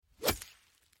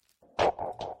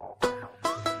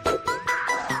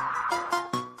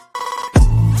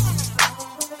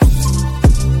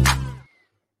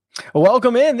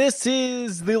Welcome in. This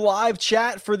is the live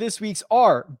chat for this week's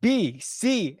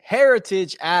RBC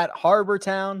Heritage at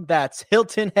Harbortown. That's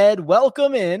Hilton Head.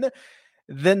 Welcome in.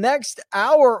 The next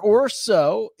hour or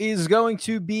so is going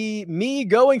to be me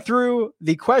going through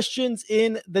the questions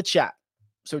in the chat.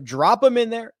 So drop them in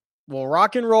there. We'll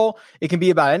rock and roll. It can be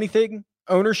about anything,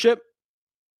 ownership,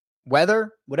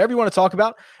 weather, whatever you want to talk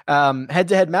about,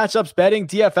 head-to-head matchups, betting,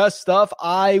 DFS stuff.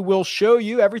 I will show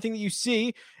you everything that you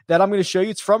see that I'm going to show you.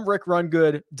 It's from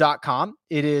rickrungood.com.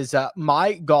 It is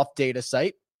my golf data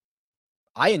site.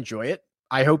 I enjoy it.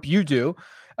 I hope you do.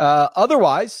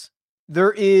 Otherwise,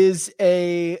 there is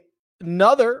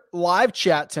another live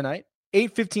chat tonight,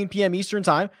 8:15 p.m. Eastern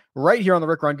time, right here on the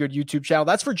Rick Run Good YouTube channel.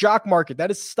 That's for Jock Market.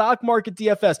 That is Stock Market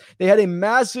DFS. They had a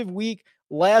massive week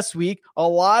last week. A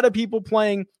lot of people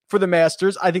playing for the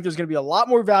Masters. I think there's going to be a lot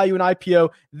more value in IPO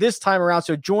this time around.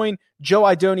 So join Joe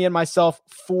Idoni and myself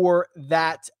for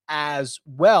that as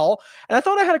well. And I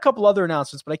thought I had a couple other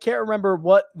announcements, but I can't remember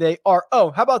what they are.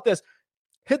 Oh, how about this?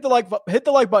 Hit the like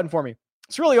button for me.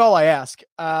 It's really all I ask.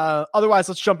 Otherwise,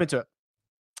 let's jump into it.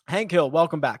 Hank Hill,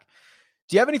 welcome back.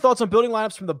 Do you have any thoughts on building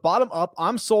lineups from the bottom up?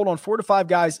 I'm sold on 4 to 5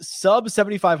 guys sub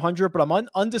 7,500, but I'm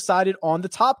undecided on the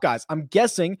top guys. I'm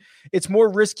guessing it's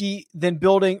more risky than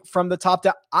building from the top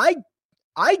down. I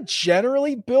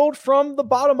generally build from the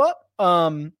bottom up.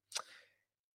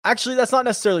 Actually, that's not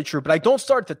necessarily true, but I don't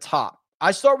start at the top.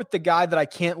 I start with the guy that I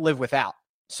can't live without.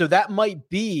 So that might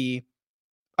be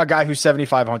a guy who's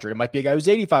 7,500. It might be a guy who's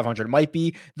 8,500. It might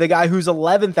be the guy who's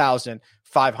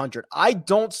 11,500. I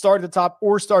don't start at the top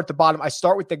or start at the bottom. I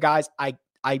start with the guys I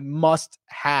must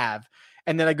have.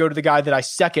 And then I go to the guy that I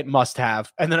second must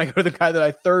have. And then I go to the guy that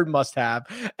I third must have.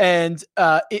 And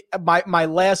my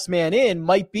last man in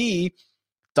might be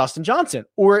Dustin Johnson,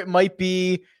 or it might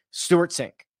be Stuart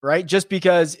Sink, right? Just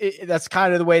because that's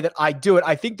kind of the way that I do it.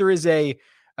 I think there is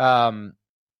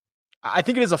I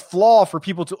think it is a flaw for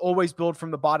people to always build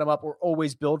from the bottom up or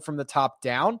always build from the top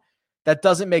down. That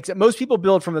doesn't make sense. Most people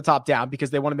build from the top down because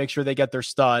they want to make sure they get their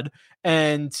stud.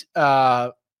 And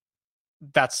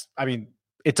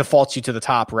it defaults you to the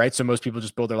top, right? So most people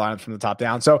just build their lineups from the top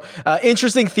down. So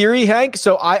interesting theory, Hank.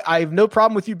 So I have no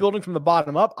problem with you building from the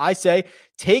bottom up. I say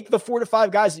take the 4 to 5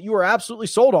 guys that you are absolutely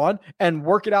sold on and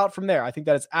work it out from there. I think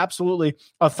that is absolutely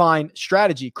a fine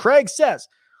strategy. Craig says,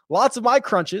 lots of my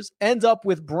crunches end up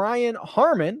with Brian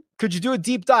Harman. Could you do a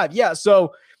deep dive? Yeah.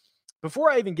 So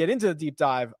before I even get into the deep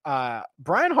dive,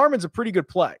 Brian Harman's a pretty good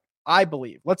play, I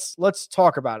believe. Let's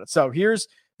talk about it. So here's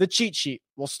the cheat sheet.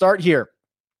 We'll start here.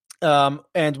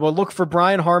 And we'll look for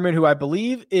Brian Harman, who I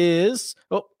believe is,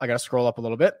 I got to scroll up a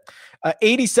little bit,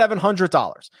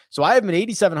 $8,700. So I have him at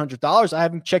 $8,700. I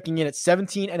have him checking in at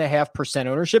 17.5%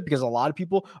 ownership because a lot of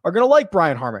people are going to like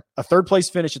Brian Harman. A third place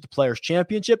finish at the Players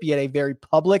Championship. He had a very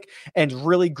public and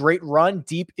really great run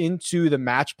deep into the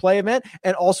match play event.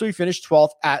 And also he finished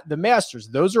 12th at the Masters.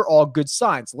 Those are all good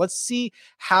signs. Let's see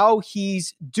how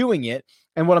he's doing it.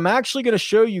 And what I'm actually going to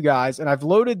show you guys, and I've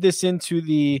loaded this into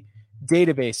the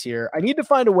database here. I need to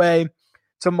find a way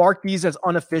to mark these as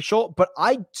unofficial, but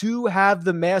I do have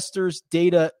the Masters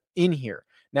data in here.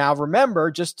 Now,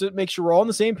 remember, just to make sure we're all on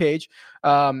the same page,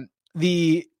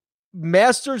 the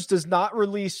Masters does not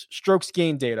release strokes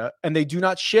gained data, and they do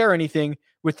not share anything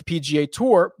with the PGA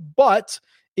Tour. But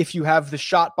if you have the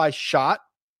shot-by-shot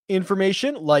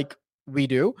information like we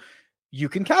do, you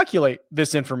can calculate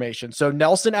this information. So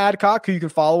Nelson Adcock, who you can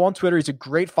follow on Twitter, he's a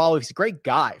great follow. He's a great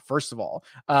guy, first of all.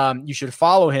 You should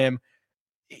follow him.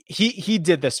 He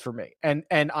did this for me, and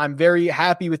I'm very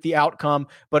happy with the outcome.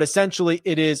 But essentially,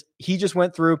 he just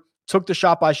went through, took the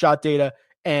shot-by-shot data,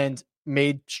 and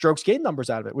made strokes gained numbers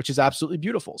out of it, which is absolutely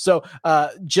beautiful. So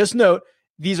just note,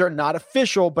 these are not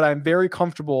official, but I'm very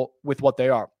comfortable with what they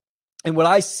are. And what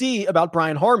I see about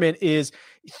Brian Harman is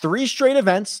 3 straight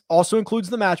events, also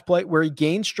includes the match play, where he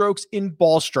gained strokes in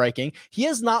ball striking. He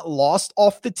has not lost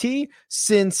off the tee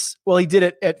since, well, he did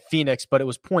it at Phoenix, but it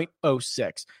was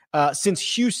 .06,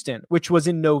 since Houston, which was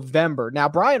in November. Now,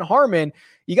 Brian Harman,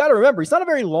 you got to remember, he's not a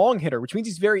very long hitter, which means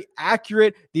he's very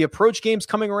accurate. The approach game's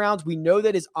coming around. We know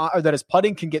that his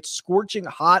putting can get scorching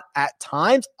hot at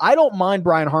times. I don't mind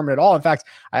Brian Harman at all. In fact,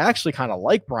 I actually kind of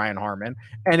like Brian Harman.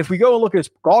 And if we go and look at his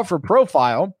golfer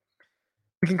profile,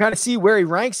 we can kind of see where he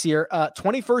ranks here.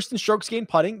 21st in strokes gained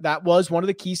putting. That was one of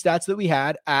the key stats that we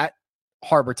had at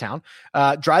Harbortown.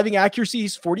 Driving accuracy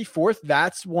is 44th.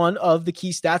 That's one of the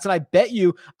key stats. And I bet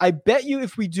you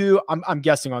if we do, I'm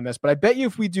guessing on this, but I bet you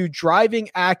if we do driving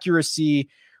accuracy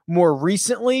more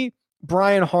recently,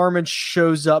 Brian Harman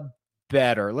shows up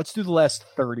better. Let's do the last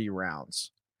 30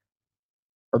 rounds.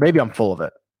 Or maybe I'm full of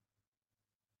it.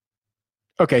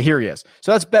 Okay, here he is.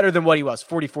 So that's better than what he was.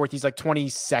 44th. He's like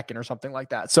 22nd or something like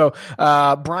that. So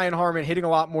Brian Harman hitting a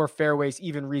lot more fairways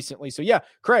even recently. So yeah,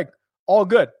 Craig, all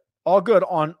good. All good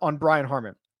on Brian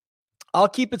Harman. I'll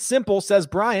keep it simple, says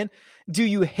Brian. Do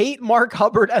you hate Mark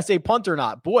Hubbard as a punt or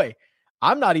not? Boy,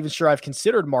 I'm not even sure I've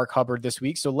considered Mark Hubbard this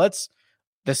week. So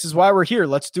this is why we're here.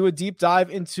 Let's do a deep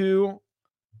dive into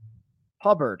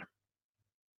Hubbard.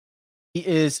 He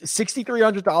is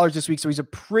 $6,300 this week. So he's a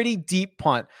pretty deep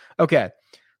punt. Okay.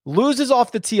 Loses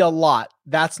off the tee a lot.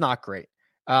 That's not great.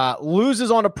 Loses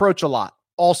on approach a lot.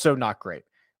 Also not great.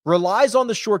 Relies on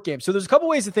the short game. So there's a couple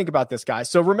ways to think about this, guy.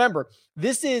 So remember,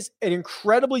 this is an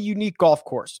incredibly unique golf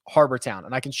course, Harbour Town.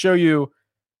 And I can show you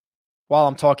while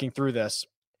I'm talking through this.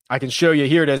 I can show you.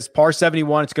 Here it is, par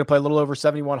 71. It's going to play a little over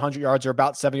 7,100 yards or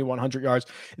about 7,100 yards.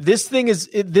 This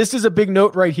is a big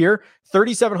note right here.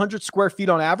 3,700 square feet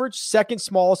on average. Second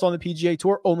smallest on the PGA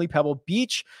Tour. Only Pebble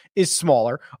Beach is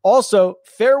smaller. Also,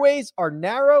 fairways are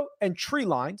narrow and tree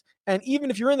lined. And even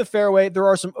if you're in the fairway, there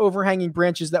are some overhanging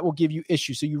branches that will give you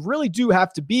issues. So you really do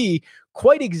have to be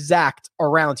quite exact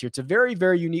around here. It's a very,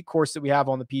 very unique course that we have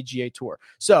on the PGA Tour.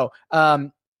 So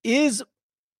is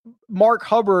Mark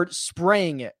Hubbard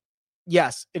spraying it?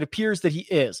 Yes, it appears that he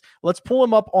is. Let's pull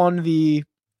him up on the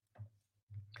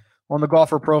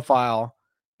golfer profile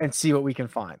and see what we can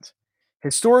find.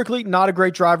 Historically, not a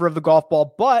great driver of the golf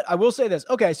ball, but I will say this.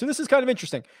 Okay, so this is kind of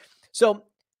interesting. So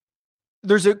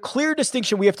there's a clear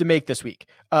distinction we have to make this week.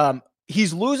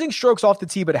 He's losing strokes off the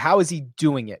tee, but how is he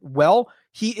doing it? Well,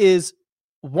 he is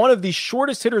one of the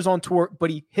shortest hitters on tour, but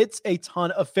he hits a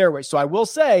ton of fairways. So I will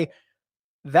say,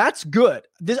 that's good.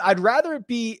 I'd rather it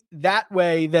be that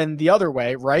way than the other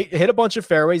way, right? Hit a bunch of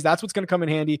fairways. That's what's going to come in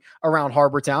handy around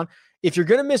Harbour Town. If you're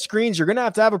going to miss greens, you're going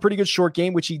to have a pretty good short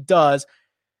game, which he does.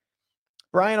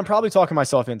 Brian, I'm probably talking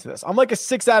myself into this. I'm like a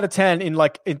 6 out of 10 in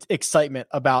excitement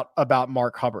about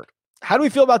Mark Hubbard. How do we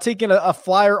feel about taking a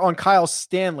flyer on Kyle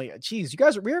Stanley? Geez, you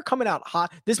guys, we are coming out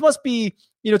hot. This must be,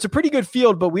 it's a pretty good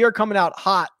field, but we are coming out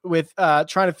hot with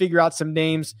trying to figure out some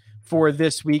names for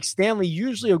this week. Stanley,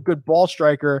 usually a good ball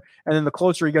striker, and then the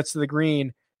closer he gets to the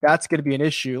green, that's going to be an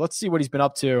issue. Let's see what he's been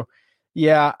up to.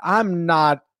 Yeah, I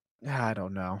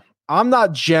don't know. I'm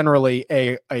not generally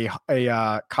a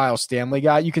Kyle Stanley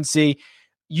guy. You can see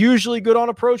usually good on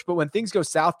approach, but when things go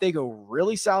south, they go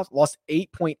really south. Lost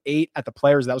 8.8 at the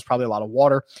Players. That was probably a lot of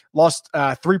water. Lost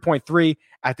 3.3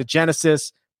 at the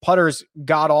Genesis. Putters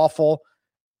god awful.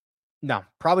 No,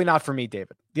 probably not for me,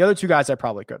 David. The other two guys I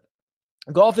probably could.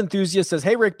 Golf Enthusiast says,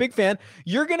 hey, Rick, big fan.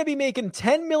 You're going to be making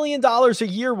 $10 million a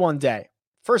year one day.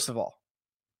 First of all,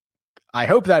 I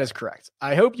hope that is correct.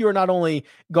 I hope you are not only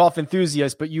Golf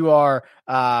Enthusiast, but you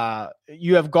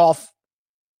have Golf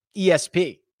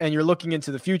ESP and you're looking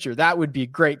into the future. That would be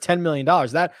great. $10 million.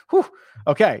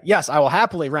 Okay. Yes, I will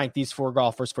happily rank these 4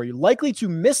 golfers for you. Likely to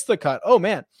miss the cut. Oh,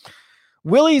 man.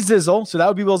 Willie Zizzle. So that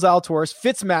would be Will Zalatoris.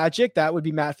 Fitzmagic. That would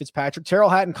be Matt Fitzpatrick.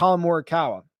 Terrell Hatton, Colin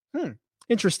Morikawa.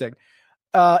 Interesting.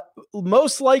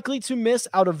 Most likely to miss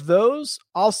out of those,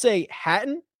 I'll say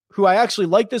Hatton, who I actually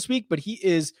like this week, but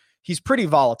he's pretty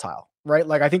volatile, right?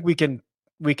 Like I think we can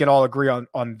all agree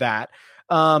on that.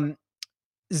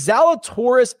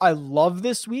 Zalatoris, I love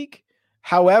this week.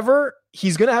 However,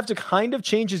 he's going to have to kind of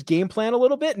change his game plan a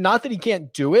little bit. Not that he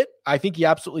can't do it. I think he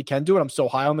absolutely can do it. I'm so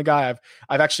high on the guy.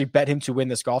 I've actually bet him to win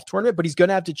this golf tournament, but he's going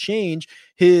to have to change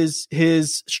his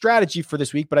strategy for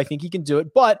this week, but I think he can do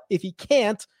it. But if he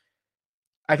can't,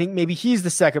 I think maybe he's the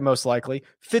second most likely.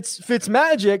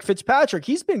 Fitzpatrick,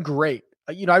 he's been great.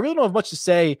 I really don't have much to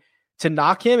say to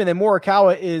knock him. And then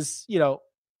Morikawa is,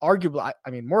 arguably,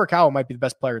 Morikawa might be the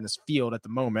best player in this field at the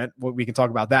moment. We can talk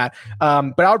about that.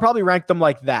 But I would probably rank them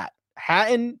like that.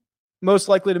 Hatton, most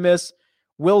likely to miss.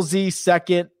 Will Z,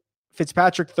 second.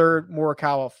 Fitzpatrick, third.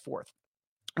 Morikawa, fourth.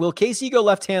 Will Casey go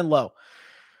left-hand low?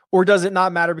 Or does it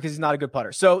not matter because he's not a good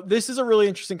putter? So this is a really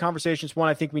interesting conversation. It's one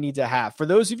I think we need to have. For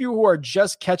those of you who are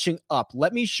just catching up,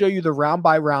 let me show you the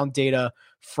round-by-round data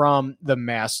from the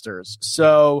Masters.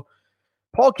 So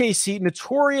Paul Casey,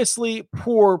 notoriously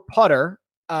poor putter,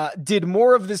 did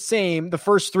more of the same the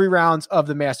first 3 rounds of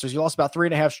the Masters. He lost about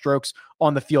 3.5 strokes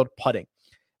on the field putting.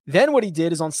 Then what he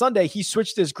did is on Sunday, he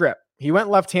switched his grip. He went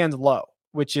left-hand low,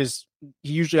 which is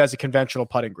he usually has a conventional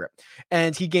putting grip.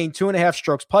 And he gained 2.5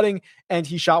 strokes putting, and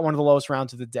he shot one of the lowest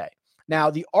rounds of the day.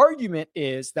 Now, the argument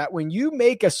is that when you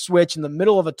make a switch in the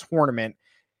middle of a tournament,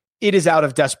 it is out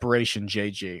of desperation,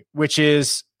 JG, which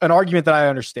is an argument that I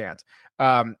understand.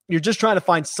 You're just trying to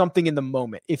find something in the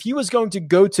moment. If he was going to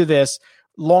go to this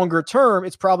longer term,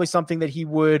 it's probably something that he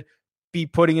would be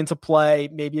putting into play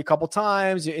maybe a couple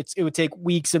times. It would take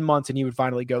weeks and months, and he would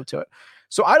finally go to it.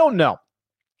 So I don't know.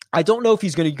 I don't know if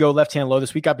he's going to go left-hand low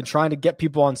this week. I've been trying to get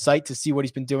people on site to see what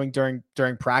he's been doing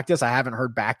during practice. I haven't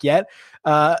heard back yet.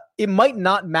 It might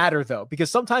not matter though, because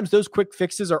sometimes those quick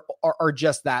fixes are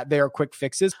just that. They are quick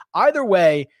fixes. Either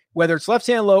way, whether it's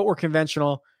left-hand low or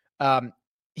conventional,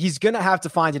 he's going to have to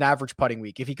find an average putting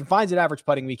week. If he can find an average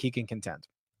putting week, he can contend.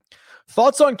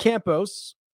 Thoughts on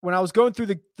Campos? When I was going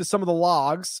through some of the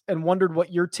logs and wondered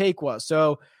what your take was.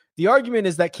 So the argument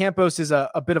is that Campos is a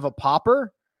bit of a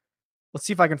popper. Let's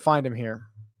see if I can find him here.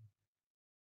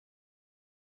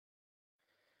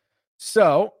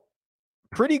 So,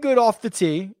 pretty good off the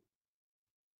tee.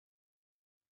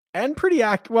 And pretty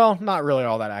accurate. Well, not really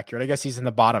all that accurate. I guess he's in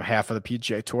the bottom half of the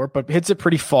PGA Tour, but hits it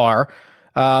pretty far.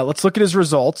 Let's look at his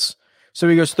results. So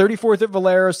he goes 34th at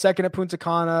Valero, second at Punta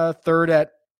Cana, third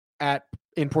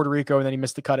in Puerto Rico, and then he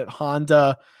missed the cut at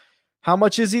Honda. How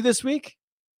much is he this week?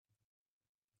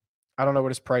 I don't know what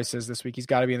his price is this week. He's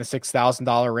got to be in the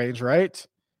 $6,000 range, right?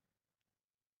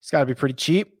 He's got to be pretty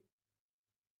cheap.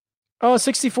 Oh,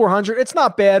 6,400. It's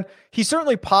not bad. He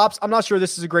certainly pops. I'm not sure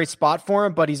this is a great spot for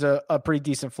him, but he's a pretty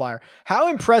decent flyer. How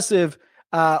impressive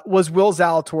was Will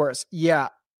Zalatoris? Yeah,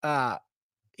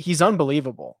 he's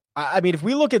unbelievable. I mean, if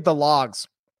we look at the logs,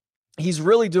 he's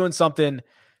really doing something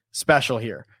special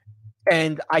here.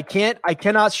 And I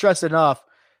cannot stress enough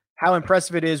how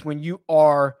impressive it is when you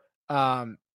are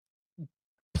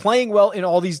playing well in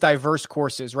all these diverse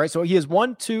courses, right? So he has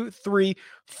 1, 2, 3,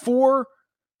 4,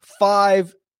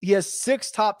 5. He has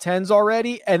 6 top 10s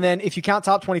already. And then if you count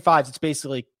top 25s, it's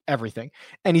basically everything.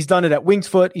 And he's done it at Winged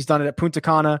Foot. He's done it at Punta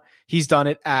Cana. He's done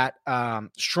it at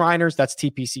Shriners. That's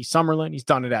TPC Summerlin. He's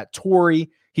done it at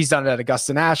Torrey. He's done it at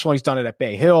Augusta National. He's done it at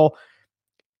Bay Hill.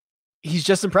 He's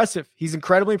just impressive. He's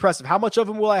incredibly impressive. How much of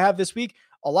him will I have this week?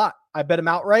 A lot. I bet him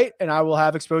outright, and I will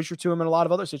have exposure to him in a lot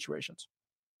of other situations.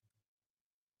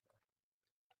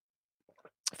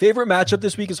 Favorite matchup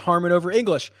this week is Harman over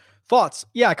English. Thoughts?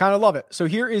 Yeah, I kind of love it. So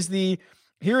here is the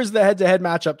head-to-head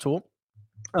matchup tool.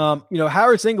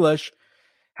 Harris English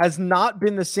has not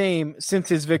been the same since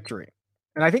his victory.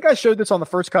 And I think I showed this on the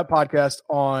First Cut podcast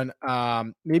on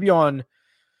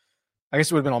I guess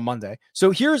it would have been on Monday.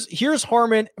 So here's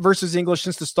Harman versus English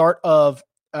since the start of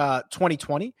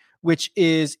 2020, which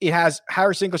is, it has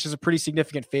Harris English as a pretty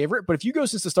significant favorite. But if you go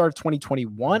since the start of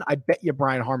 2021, I bet you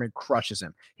Brian Harman crushes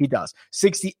him. He does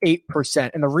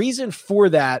 68%. And the reason for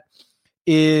that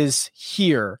is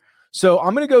here. So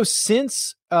I'm going to go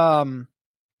since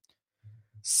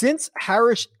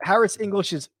Harris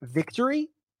English's victory,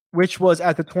 which was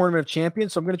at the Tournament of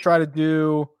Champions. So I'm going to try to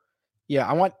do,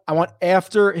 I want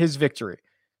after his victory.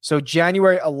 So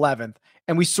January 11th.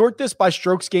 And we sort this by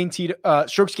strokes gain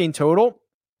total.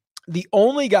 The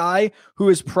only guy who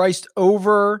is priced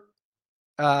over,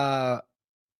 where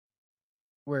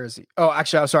is he? Oh,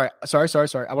 actually, I'm sorry.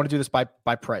 I want to do this by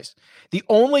price. The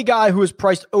only guy who is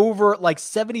priced over like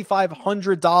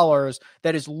 $7,500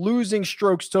 that is losing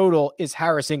strokes total is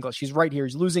Harris English. He's right here.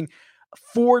 He's losing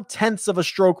 0.4 of a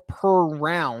stroke per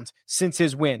round since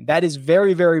his win. That is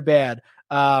very, very bad.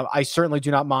 I certainly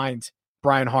do not mind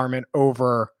Brian Harman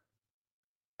over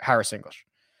Harris English.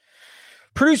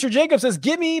 Producer Jacob says,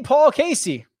 give me Paul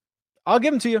Casey. I'll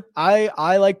give him to you.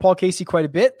 I like Paul Casey quite a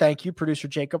bit. Thank you, Producer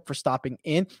Jacob, for stopping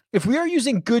in. If we are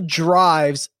using good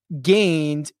drives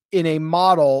gained in a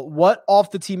model, what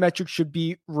off the tee metrics should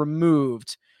be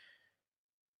removed?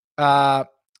 I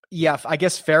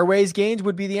guess fairways gained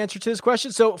would be the answer to this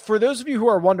question. So for those of you who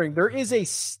are wondering, there is a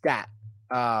stat.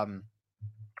 I'm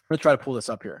going to try to pull this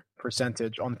up here.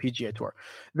 Percentage on the PGA Tour.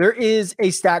 There is a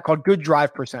stat called good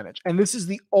drive percentage. And this is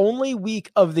the only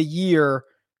week of the year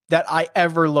that I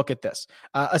ever look at this.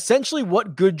 Essentially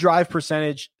what good drive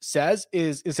percentage says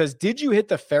is it says, did you hit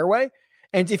the fairway?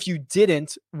 And if you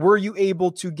didn't, were you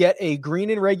able to get a green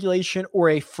in regulation or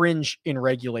a fringe in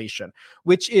regulation,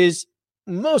 which is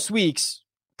most weeks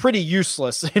pretty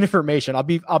useless information. I'll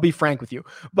be frank with you.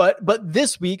 But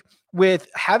this week, with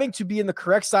having to be in the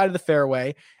correct side of the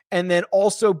fairway and then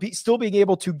also still being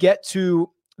able to get to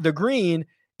the green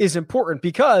is important,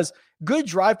 because good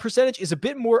drive percentage is a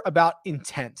bit more about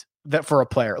intent that for a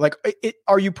player. Like,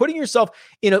 are you putting yourself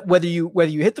in whether you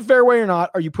hit the fairway or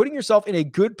not, are you putting yourself in a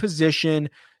good position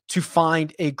to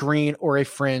find a green or a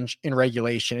fringe in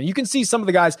regulation? And you can see some of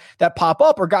the guys that pop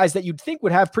up are guys that you'd think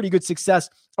would have pretty good success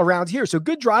around here. So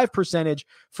good drive percentage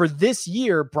for this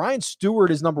year, Brian Stewart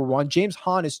is number 1. James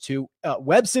Hahn is 2.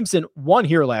 Webb Simpson won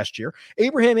here last year.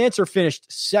 Abraham Ancer finished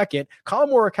 2nd. Colin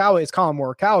Morikawa is Colin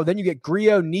Morikawa. Then you get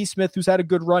Griot, Neesmith, who's had a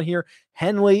good run here.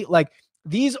 Henley, like,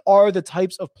 these are the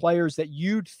types of players that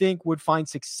you'd think would find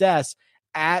success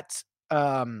at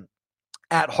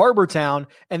Harbour Town,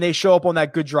 and they show up on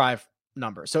that good drive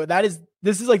number. So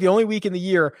this is like the only week in the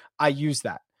year I use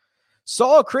that.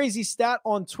 Saw a crazy stat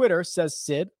on Twitter, says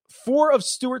Sid. 4 of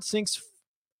Stewart Cink's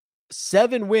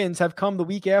 7 wins have come the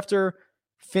week after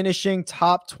finishing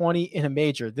top 20 in a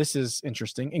major. This is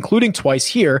interesting, including twice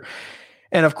here.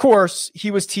 And of course,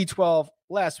 he was T12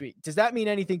 last week. Does that mean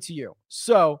anything to you?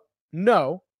 So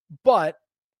no, but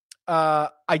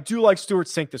I do like Stewart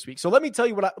Cink this week. So let me tell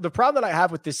you the problem that I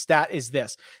have with this stat is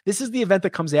this. This is the event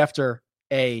that comes after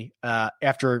the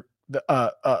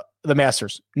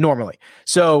Masters normally.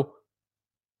 So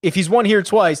if he's won here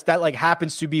twice, that like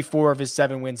happens to be 4 of his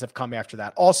 7 wins have come after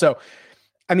that. Also,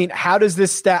 I mean, how does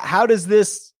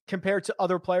this compare to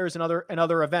other players in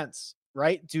other events,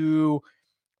 right?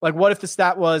 What if the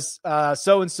stat was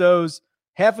so-and-so's,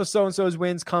 half of so-and-so's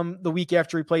wins come the week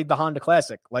after he played the Honda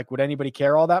Classic? Like, would anybody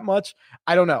care all that much?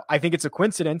 I don't know. I think it's a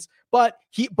coincidence, but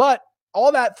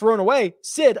all that thrown away,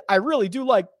 Sid, I really do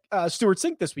like Stewart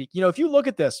Cink this week. If you look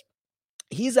at this,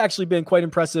 he's actually been quite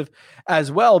impressive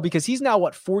as well because he's now,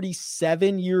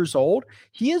 47 years old.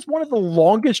 He is one of the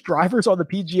longest drivers on the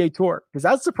PGA Tour. Does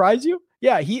that surprise you?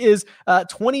 Yeah, he is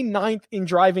 29th in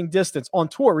driving distance on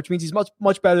tour, which means he's much,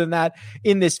 much better than that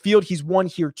in this field. He's won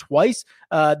here twice.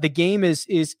 The game is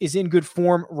in good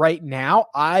form right now.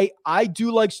 I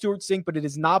do like Stewart Cink, but it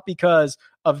is not because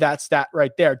of that stat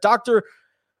right there. Dr.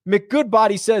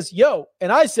 McGoodbody says, yo,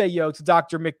 and I say yo to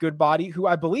Dr. McGoodbody, who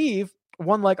I believe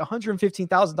won like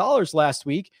 $115,000 last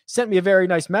week, sent me a very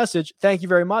nice message. Thank you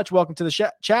very much. Welcome to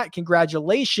the chat.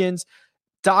 Congratulations,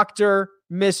 Dr.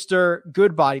 Mr.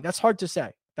 Goodbody. That's hard to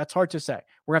say. We're going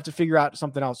to have to figure out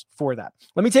something else for that.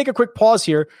 Let me take a quick pause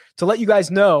here to let you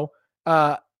guys know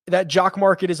that Jock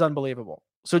Market is unbelievable.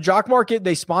 So Jock Market,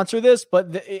 they sponsor this,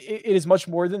 but it is much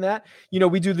more than that.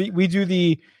 We do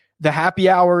the happy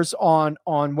hours on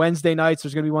Wednesday nights.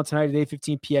 There's going to be one tonight at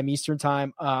 8:15 p.m. Eastern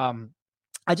time.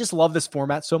 I just love this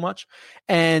format so much.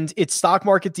 And it's stock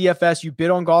market DFS. You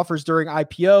bid on golfers during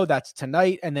IPO. That's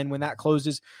tonight. And then when that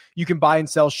closes, you can buy and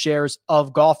sell shares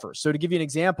of golfers. So to give you an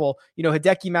example,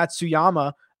 Hideki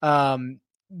Matsuyama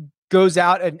goes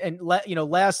out and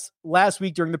last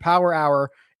week during the power hour,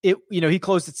 he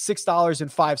closed at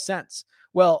 $6.05.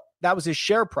 Well, that was his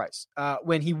share price.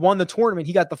 When he won the tournament,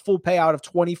 he got the full payout of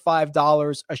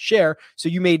 $25 a share. So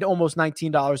you made almost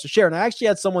 $19 a share. And I actually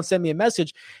had someone send me a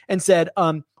message and said,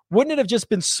 wouldn't it have just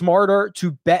been smarter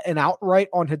to bet an outright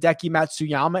on Hideki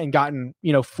Matsuyama and gotten,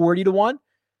 40-1?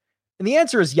 And the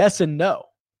answer is yes and no,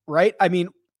 right? I mean,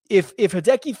 if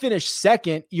Hideki finished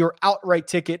second, your outright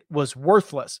ticket was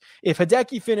worthless. If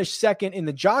Hideki finished second in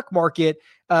the Jock Market,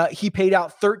 he paid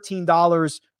out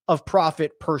 $13 of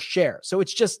profit per share. So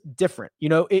it's just different.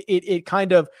 It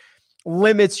kind of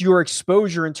limits your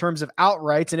exposure in terms of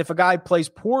outrights. And if a guy plays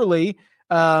poorly,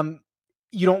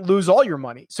 you don't lose all your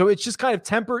money. So it's just kind of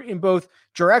tempered in both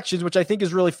directions, which I think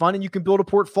is really fun. And you can build a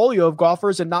portfolio of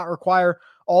golfers and not require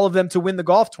all of them to win the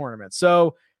golf tournament.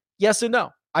 So yes and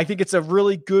no. I think it's a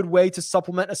really good way to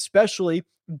supplement, especially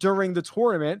during the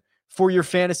tournament, for your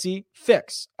fantasy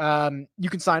fix. You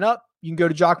can sign up. You can go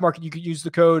to Jock Market. You could use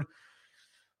the code,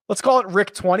 let's call it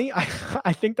Rick20.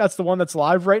 I think that's the one that's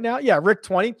live right now. Yeah,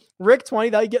 Rick20.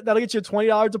 Rick20, that'll get you a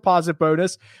 $20 deposit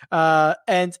bonus.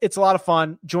 And it's a lot of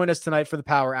fun. Join us tonight for the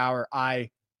Power Hour. I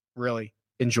really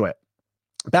enjoy it.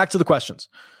 Back to the questions.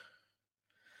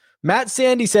 Matt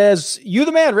Sandy says, you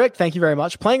the man, Rick. Thank you very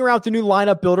much. Playing around with the new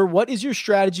lineup builder, what is your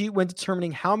strategy when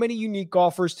determining how many unique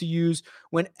golfers to use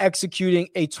when executing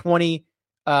a 20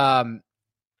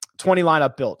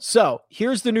 lineup build? So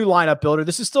here's the new lineup builder.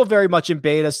 This is still very much in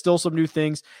beta, still some new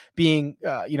things being,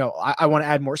 I want to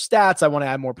add more stats. I want to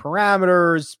add more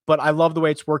parameters, but I love the way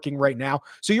it's working right now.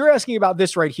 So you're asking about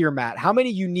this right here, Matt, how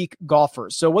many unique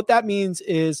golfers? So what that means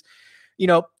is,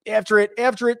 after it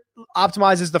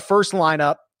optimizes the first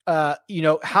lineup,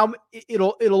 how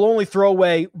it'll only throw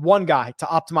away one guy to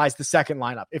optimize the second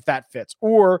lineup if that fits,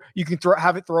 or you can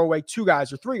have it throw away 2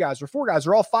 guys or 3 guys or 4 guys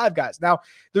or all 5 guys. Now,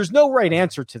 there's no right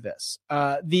answer to this.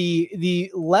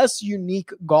 The less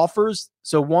unique golfers,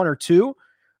 so 1 or 2,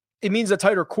 it means a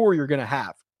tighter core you're going to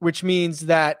have, which means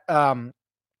that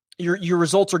your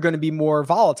results are going to be more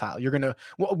volatile. You're going to,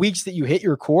 weeks that you hit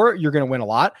your core, you're going to win a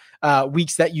lot.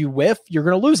 Weeks that you whiff, you're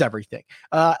going to lose everything.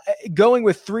 Going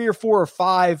with 3 or 4 or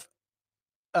 5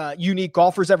 unique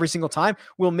golfers every single time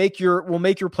will make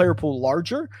your player pool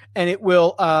larger, and it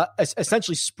will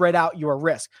essentially spread out your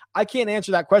risk. I can't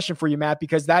answer that question for you, Matt,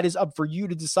 because that is up for you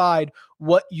to decide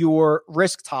what your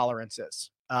risk tolerance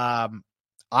is. I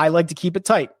like to keep it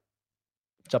tight.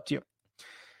 It's up to you.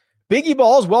 Biggie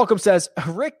Balls, welcome, says,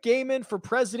 Rick Gehman for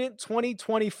president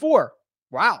 2024.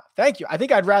 Wow. Thank you. I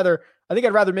think I'd rather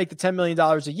make the $10 million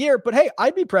a year, but hey,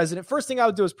 I'd be president. First thing I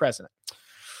would do as president.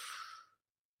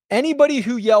 Anybody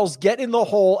who yells, "get in the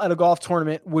hole" at a golf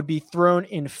tournament would be thrown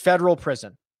in federal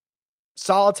prison,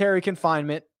 solitary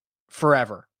confinement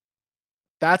forever.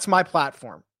 That's my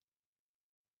platform.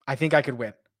 I think I could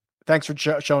win. Thanks for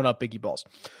showing up, Biggie Balls.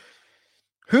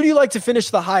 Who do you like to finish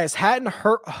the highest? Hatton, I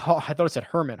thought it said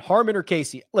Herman. Harman or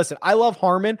Casey? Listen, I love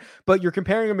Harman, but you're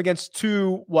comparing him against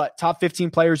two, top 15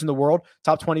 players in the world,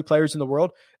 top 20 players in the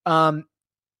world. I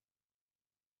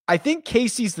think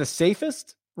Casey's the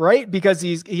safest, right? Because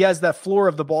he has that floor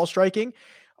of the ball striking.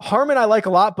 Harman I like a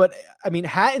lot, but I mean,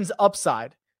 Hatton's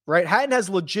upside, right? Hatton has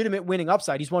legitimate winning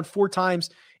upside. He's won 4 times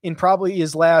in probably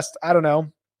his last,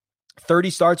 30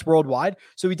 starts worldwide.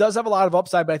 So he does have a lot of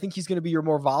upside, but I think he's going to be your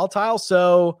more volatile.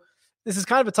 So this is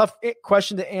kind of a tough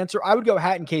question to answer. I would go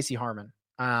Hatton, Casey, Harman.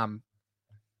 But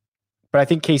I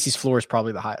think Casey's floor is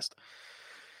probably the highest.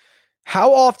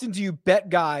 How often do you bet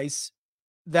guys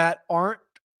that aren't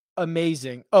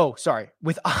amazing? Oh, sorry.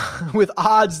 With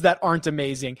odds that aren't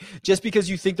amazing just because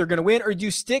you think they're going to win, or do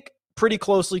you stick pretty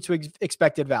closely to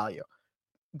expected value?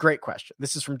 Great question.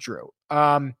 This is from Drew.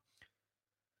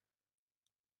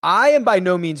 I am by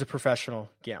no means a professional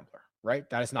gambler, right?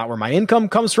 That is not where my income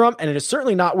comes from. And it is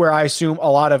certainly not where I assume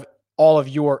all of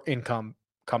your income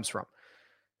comes from.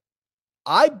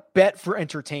 I bet for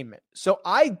entertainment. So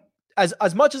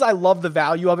as much as I love the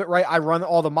value of it, right? I run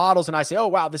all the models and I say, oh,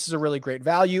 wow, this is a really great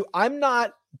value. I'm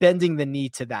not bending the knee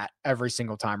to that every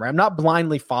single time, right? I'm not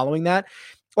blindly following that.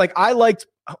 Like I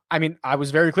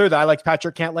was very clear that I liked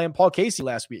Patrick Cantlay and Paul Casey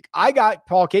last week. I got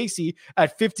Paul Casey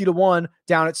at 50-1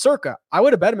 down at Circa. I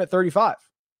would have bet him at 35,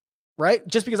 right?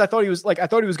 Just because I thought he was going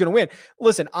to win.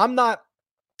 Listen,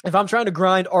 if I'm trying to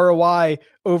grind ROI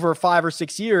over 5 or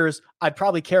 6 years, I'd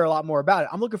probably care a lot more about it.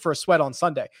 I'm looking for a sweat on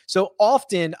Sunday. So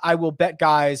often I will bet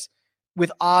guys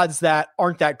with odds that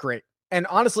aren't that great. And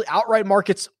honestly, outright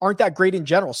markets aren't that great in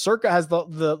general. Circa has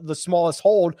the smallest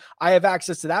hold. I have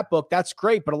access to that book. That's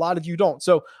great, but a lot of you don't.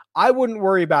 So I wouldn't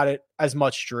worry about it as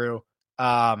much, Drew,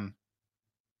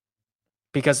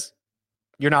 because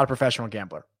you're not a professional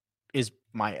gambler, is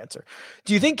my answer.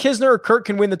 Do you think Kisner or Kurt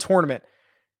can win the tournament?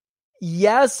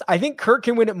 Yes, I think Kurt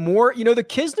can win it more. The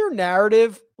Kisner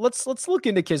narrative, let's look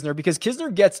into Kisner, because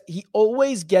Kisner he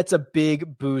always gets a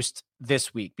big boost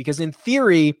this week, because in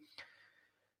theory,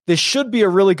 this should be a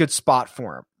really good spot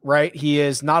for him, right? He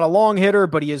is not a long hitter,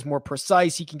 but he is more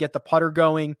precise. He can get the putter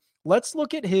going. Let's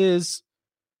look at his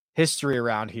history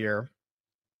around here.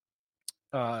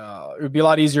 It would be a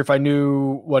lot easier if I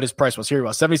knew what his price was. Here he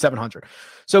was, 7,700.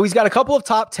 So he's got a couple of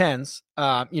top 10s.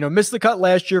 Missed the cut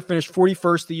last year, finished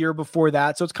 41st the year before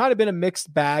that. So it's kind of been a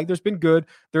mixed bag. There's been good,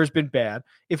 there's been bad.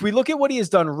 If we look at what he has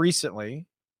done recently,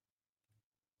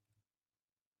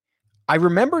 I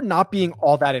remember not being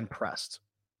all that impressed.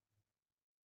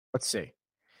 Let's see.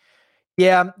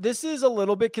 Yeah, this is a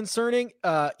little bit concerning.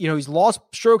 He's lost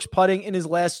strokes putting in his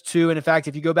last 2. And in fact,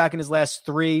 if you go back in his last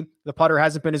 3, the putter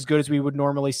hasn't been as good as we would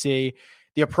normally see.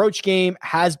 The approach game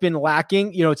has been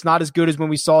lacking. It's not as good as when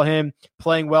we saw him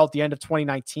playing well at the end of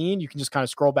 2019. You can just kind of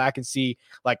scroll back and see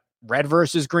like red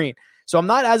versus green. So I'm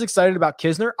not as excited about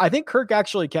Kisner. I think Kirk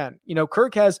actually can.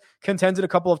 Kirk has contended a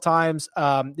couple of times.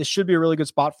 This should be a really good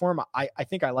spot for him. I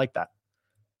think I like that.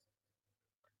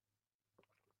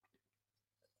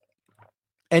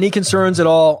 Any concerns at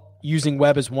all using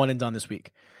Webb as one and done this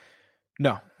week?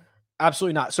 No,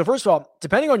 absolutely not. So first of all,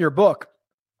 depending on your book,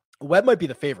 Webb might be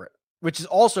the favorite, which is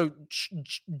also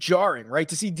jarring, right?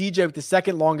 To see DJ with the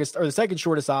second longest or the second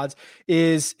shortest odds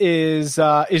is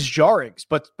jarring,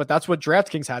 but that's what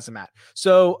DraftKings has him at.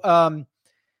 So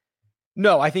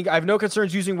no, I think I have no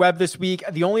concerns using Webb this week.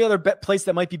 The only other place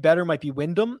that might be better might be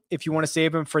Wyndham if you want to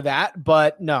save him for that.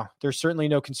 But no, there's certainly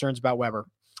no concerns about Weber.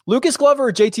 Lucas Glover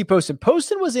or JT Poston?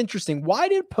 Poston was interesting. Why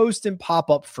did Poston pop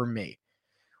up for me?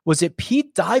 Was it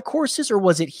Pete Dye courses or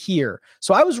was it here?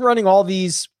 So I was running all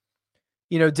these,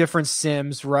 different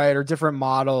sims, right? Or different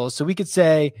models. So we could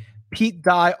say Pete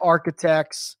Dye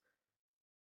Architects,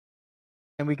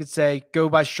 and we could say go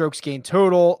by strokes gain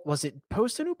total. Was it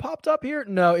Poston who popped up here?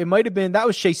 No, it might have been, that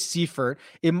was Chase Seifert.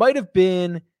 It might have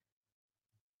been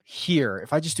here.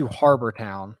 If I just do Harbor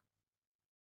Town.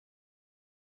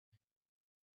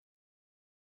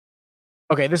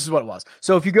 Okay, this is what it was.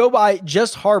 So if you go by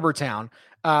just Harbor Town,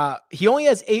 he only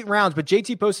has 8 rounds, but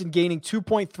JT Poston gaining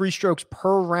 2.3 strokes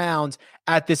per round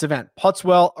at this event. Putts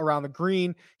well around the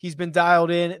green. He's been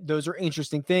dialed in. Those are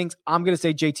interesting things. I'm going to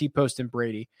say JT Poston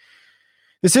Brady.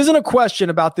 This isn't a question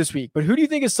about this week, but who do you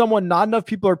think is someone not enough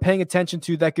people are paying attention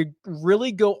to that could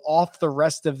really go off the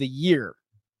rest of the year?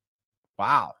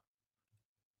 Wow.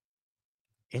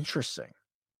 Interesting.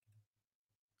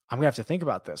 I'm going to have to think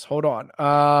about this. Hold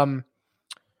on.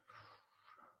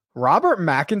 Robert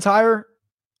McIntyre,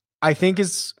 I think,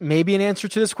 is maybe an answer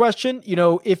to this question. You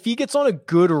know, if he gets on a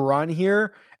good run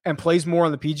here and plays more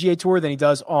on the PGA Tour than he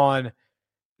does on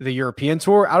the European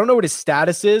Tour, I don't know what his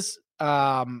status is,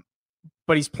 but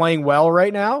he's playing well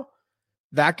right now.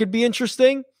 That could be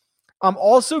interesting. I'm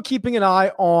also keeping an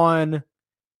eye on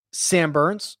Sam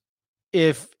Burns.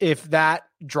 If that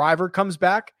driver comes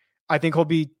back, I think he'll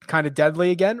be kind of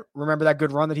deadly again. Remember that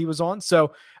good run that he was on?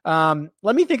 So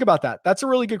let me think about that. That's a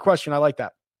really good question. I like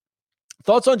that.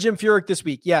 Thoughts on Jim Furyk this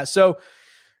week? Yeah, so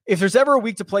if there's ever a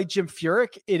week to play Jim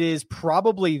Furyk, it is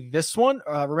probably this one.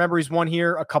 Remember, he's won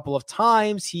here a couple of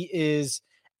times. He is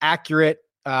accurate,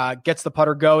 gets the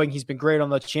putter going. He's been great on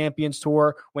the Champions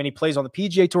Tour. When he plays on the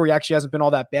PGA Tour, he actually hasn't been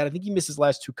all that bad. I think he missed his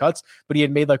last 2 cuts, but he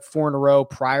had made like 4 in a row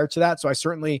prior to that. So I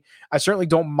certainly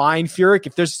don't mind Furyk.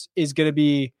 If this is going to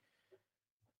be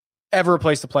ever a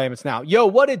place to play him, it's now. Yo,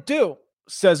 what it do?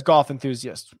 Says golf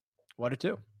enthusiast. What it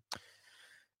do?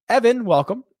 Evan,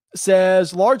 welcome.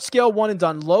 Says large scale one and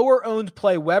done. Lower owned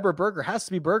play Webb or Berger. Has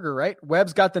to be Berger, right?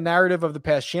 Webb's got the narrative of the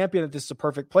past champion that this is a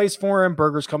perfect place for him.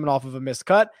 Berger's coming off of a missed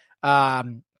cut.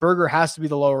 Berger has to be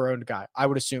the lower owned guy, I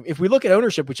would assume. If we look at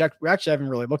ownership, which we actually haven't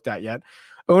really looked at yet,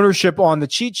 ownership on the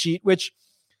cheat sheet, which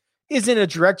isn't a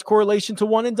direct correlation to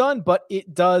one and done, but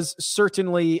it does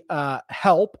certainly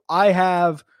help. I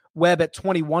have Webb at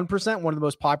 21%, one of the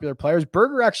most popular players.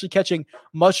 Berger actually catching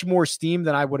much more steam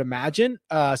than I would imagine,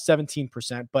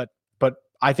 17%. But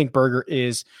I think Berger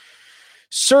is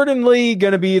certainly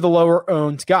going to be the lower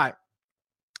owned guy.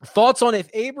 Thoughts on if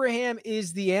Abraham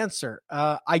is the answer?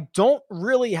 I don't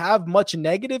really have much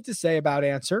negative to say about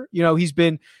answer. You know, he's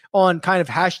been on kind of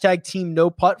hashtag team no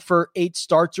putt for 8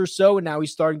 starts or so, and now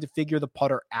he's starting to figure the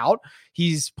putter out.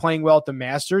 He's playing well at the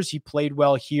Masters. He played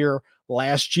well here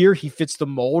last year. He fits the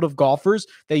mold of golfers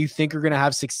that you think are going to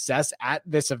have success at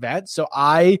this event. So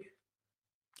I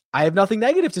have nothing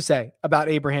negative to say about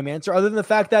Abraham Answer other than the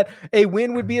fact that a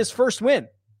win would be his first win,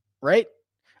 right?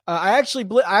 I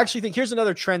actually think here's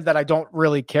another trend that I don't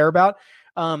really care about.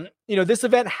 This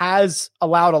event has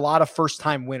allowed a lot of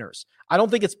first-time winners. I don't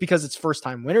think it's because it's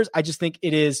first-time winners. I just think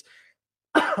it is,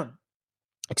 kind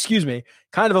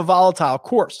of a volatile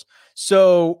course.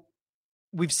 So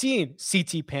we've seen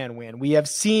CT Pan win. We have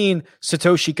seen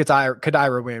Satoshi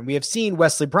Kodaira win. We have seen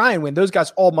Wesley Bryan win. Those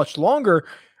guys all much longer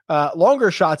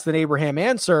shots than Abraham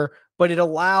Answer, but it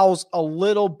allows a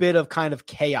little bit of kind of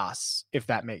chaos, if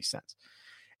that makes sense.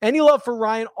 Any love for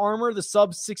Ryan Armour, the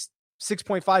sub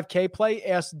 6.5K play?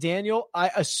 Asked Daniel.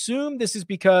 I assume this is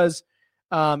because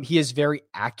he is very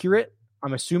accurate.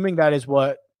 I'm assuming that is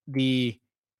what the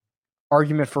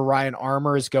argument for Ryan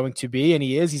Armour is going to be, and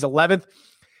he is. He's 11th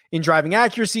in driving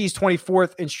accuracy. He's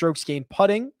 24th in strokes gained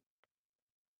putting,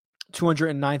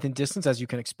 209th in distance, as you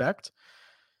can expect.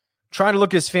 Trying to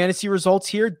look at his fantasy results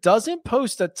here. Doesn't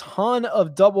post a ton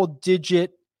of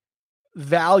double-digit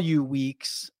value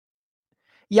weeks.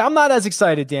 Yeah, I'm not as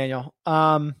excited, Daniel.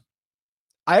 I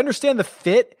understand the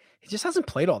fit. He just hasn't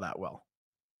played all that well.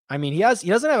 I mean, he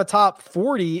doesn't have a top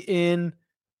 40 in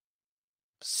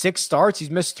 6 starts. He's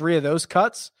missed 3 of those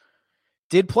cuts.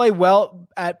 Did play well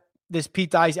at this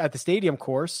Pete Dye at the Stadium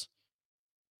course.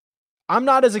 I'm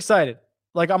not as excited.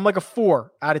 I'm like a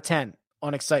 4 out of 10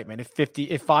 on excitement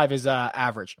if 5 is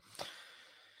average.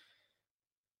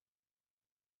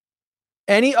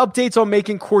 Any updates on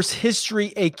making course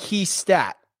history a key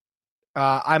stat?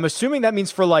 I'm assuming that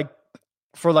means for the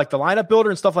lineup builder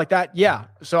and stuff like that. Yeah.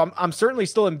 So I'm certainly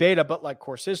still in beta, but like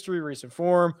course history, recent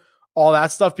form, all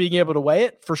that stuff, being able to weigh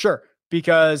it for sure,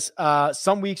 because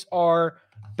some weeks are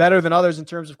better than others in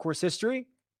terms of course history.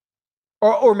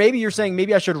 Or maybe you're saying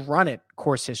maybe I should run it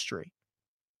course history,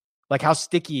 like how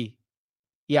sticky.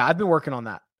 Yeah, I've been working on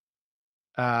that.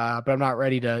 But I'm not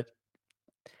ready to.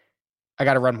 I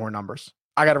got to run more numbers.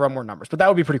 But that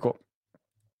would be pretty cool.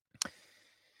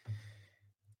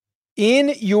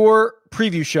 In your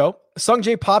preview show,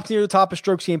 Sungjae popped near the top of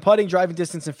strokes gained putting, driving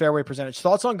distance, and fairway percentage.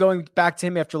 Thoughts on going back to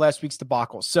him after last week's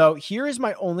debacle? So here is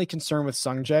my only concern with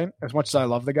Sungjae, as much as I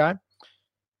love the guy.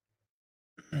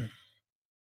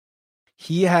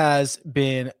 He has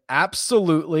been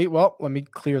absolutely, well, let me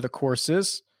clear the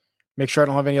courses. Make sure I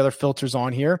don't have any other filters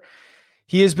on here.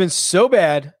 He has been so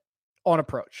bad on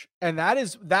approach. And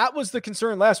that was the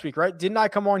concern last week, right? Didn't I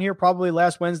come on here probably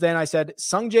last Wednesday and I said,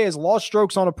 Sungjae has lost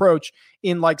strokes on approach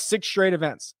in like 6 straight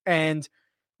events. And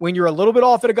when you're a little bit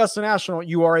off at Augusta National,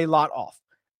 you are a lot off.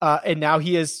 And now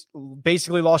he has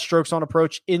basically lost strokes on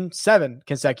approach in 7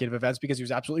 consecutive events because he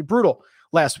was absolutely brutal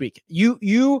last week.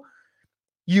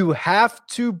 You have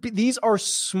to be, these are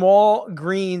small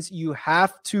greens. You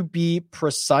have to be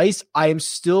precise. I am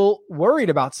still worried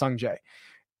about Sungjae.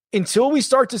 Until we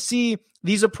start to see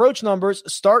these approach numbers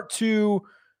start to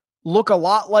look a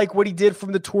lot like what he did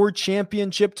from the Tour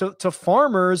Championship to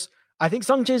Farmers, I think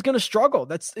Sungjae is going to struggle.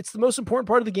 It's the most important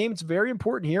part of the game. It's very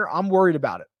important here. I'm worried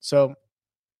about it. So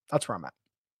that's where I'm at.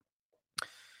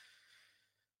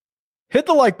 Hit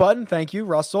the like button. Thank you,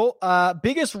 Russell.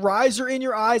 Biggest riser in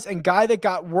your eyes and guy that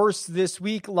got worse this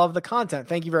week. Love the content.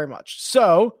 Thank you very much.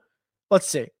 So let's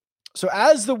see. So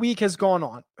as the week has gone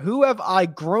on, who have I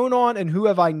grown on and who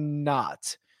have I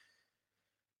not?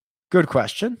 Good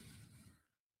question.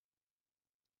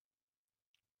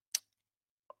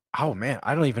 Oh man,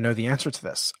 I don't even know the answer to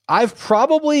this. You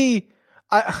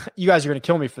guys are going to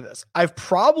kill me for this. I've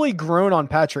probably grown on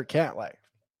Patrick Cantlay.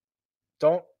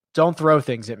 Don't throw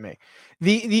things at me.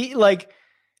 I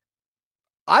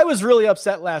was really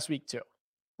upset last week too,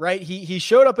 right? He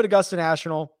showed up at Augusta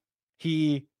National.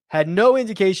 He had no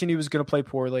indication he was going to play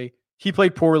poorly. He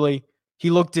played poorly. He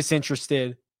looked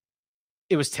disinterested.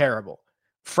 It was terrible.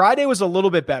 Friday was a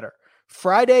little bit better.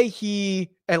 Friday, he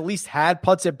at least had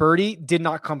putts at birdie, did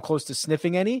not come close to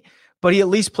sniffing any, but he at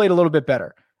least played a little bit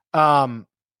better. I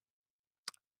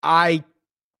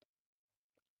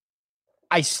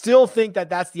still think that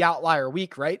that's the outlier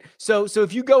week, right? So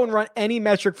if you go and run any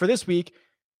metric for this week,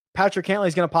 Patrick Cantlay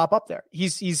is going to pop up there.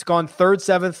 He's gone third,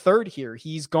 seventh, third here.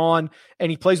 He's gone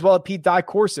and he plays well at Pete Dye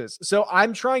courses. So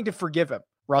I'm trying to forgive him,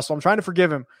 Russell. I'm trying to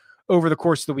forgive him over the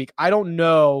course of the week. I don't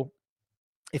know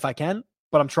if I can,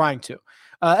 but I'm trying to.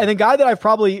 And the guy that I've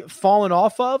probably fallen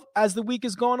off of as the week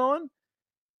has gone on,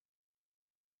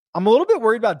 I'm a little bit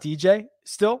worried about DJ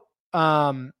still.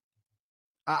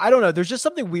 I don't know. There's just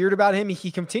something weird about him.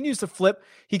 He continues to flip.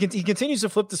 He continues to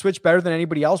flip the switch better than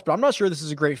anybody else, but I'm not sure this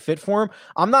is a great fit for him.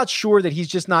 I'm not sure that he's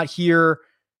just not here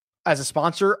as a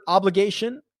sponsor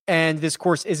obligation, and this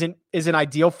course isn't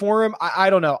ideal for him. I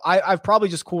don't know. I've probably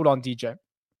just cooled on DJ.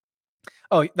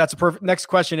 Oh, that's a perfect. Next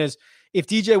question is, if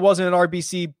DJ wasn't an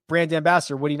RBC brand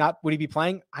ambassador, would he be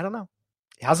playing? I don't know.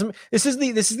 He hasn't. This is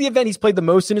the event he's played the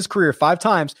most in his career, 5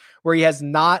 times, where he has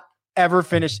not ever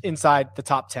finished inside the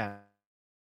top 10.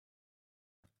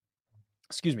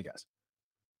 Excuse me, guys.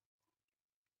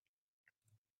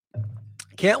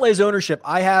 Cantlay's ownership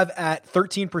I have at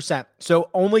 13%. So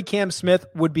only Cam Smith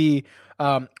would be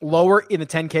lower in the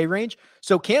 10K range.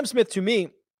 So Cam Smith, to me,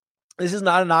 this is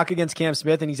not a knock against Cam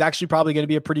Smith, and he's actually probably going to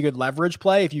be a pretty good leverage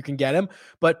play if you can get him.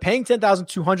 But paying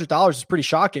 $10,200 is pretty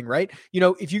shocking, right? You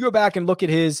know, if you go back and look at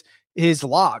his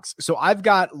logs. So I've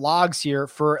got logs here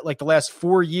for like the last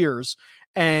 4 years,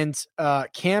 and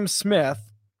Cam Smith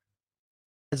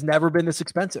has never been this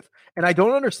expensive. And I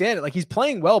don't understand it. Like, he's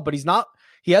playing well, but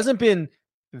he hasn't been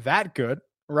that good,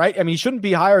 right? I mean, he shouldn't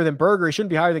be higher than Berger. He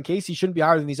shouldn't be higher than Casey. He shouldn't be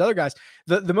higher than these other guys.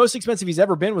 The most expensive he's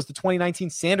ever been was the 2019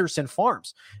 Sanderson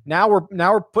Farms. Now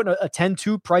we're putting a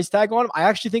 10-2 price tag on him. I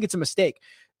actually think it's a mistake.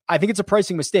 I think it's a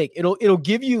pricing mistake. It'll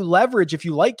give you leverage if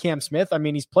you like Cam Smith. I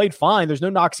mean, he's played fine. There's no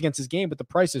knocks against his game, but the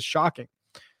price is shocking.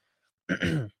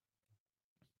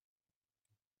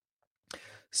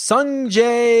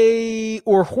 Sungjae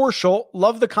or Horschel,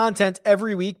 love the content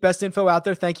every week. Best info out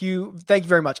there. Thank you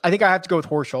very much. I think I have to go with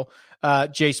Horschel,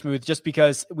 Jay Smooth, just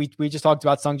because we just talked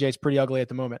about Sungjae. It's pretty ugly at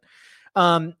the moment.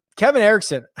 Kevin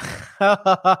Erickson.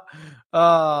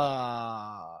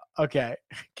 Okay,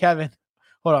 Kevin,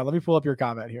 hold on. Let me pull up your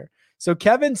comment here. So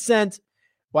Kevin sent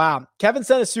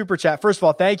a super chat. First of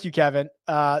all, thank you, Kevin.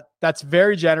 That's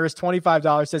very generous.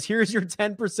 $25. Says, here's your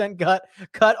 10%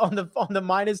 cut on the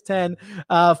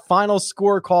 -10 final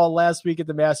score call last week at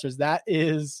the Masters.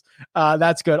 That's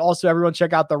good. Also, everyone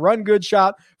check out the Run Good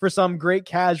shop for some great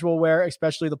casual wear,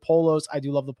 especially the polos. I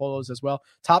do love the polos as well.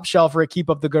 Top shelf for it. Keep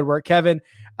up the good work, Kevin.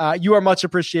 You are much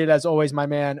appreciated as always, my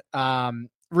man.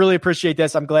 Really appreciate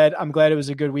this. I'm glad it was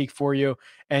a good week for you,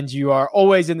 and you are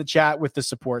always in the chat with the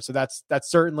support. So that's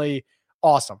certainly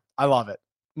awesome. I love it.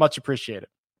 Much appreciated.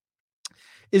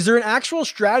 Is there an actual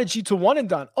strategy to one and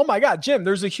done? Oh my God, Jim,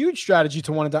 there's a huge strategy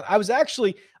to one and done. I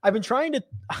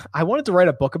wanted to write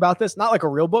a book about this, not like a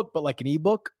real book, but like an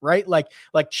ebook, right? Like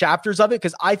chapters of it.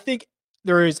 Cause I think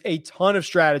there is a ton of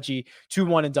strategy to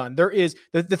one and done. There is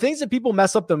the things that people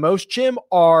mess up the most, Jim,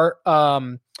 are,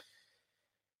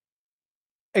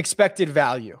 expected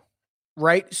value,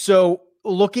 right? So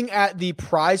looking at the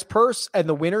prize purse and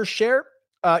the winner's share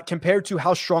compared to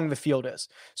how strong the field is.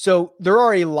 So there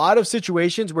are a lot of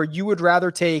situations where you would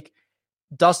rather take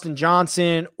Dustin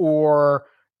Johnson or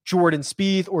Jordan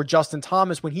Spieth or Justin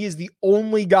Thomas when he is the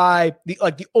only guy,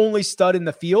 the only stud in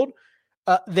the field,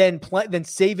 than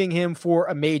saving him for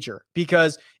a major.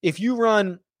 Because if you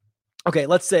run Okay,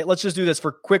 let's just do this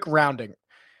for quick rounding.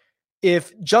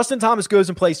 If Justin Thomas goes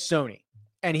and plays Sony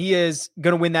and he is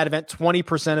going to win that event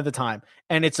 20% of the time,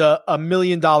 and it's a $1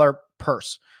 million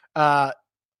purse,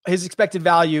 his expected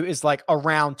value is like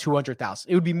around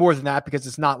 200,000. It would be more than that because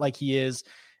it's not like he is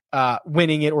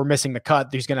winning it or missing the cut.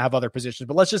 He's going to have other positions,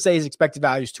 but let's just say his expected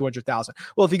value is 200,000.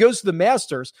 Well, if he goes to the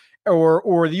Masters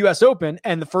or the US Open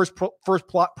and the first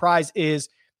prize is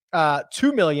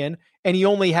 2 million and he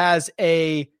only has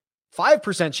a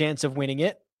 5% chance of winning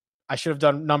it, I should have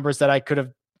done numbers that I could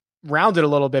have rounded a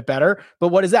little bit better, but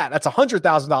what is that? That's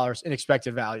 $100,000 in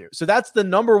expected value. So that's the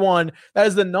number one. That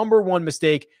is the number one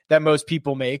mistake that most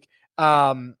people make. So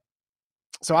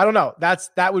I don't know.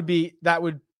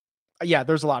 Yeah,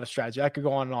 there's a lot of strategy. I could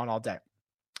go on and on all day.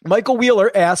 Michael Wheeler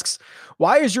asks,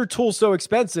 why is your tool so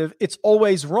expensive? It's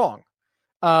always wrong.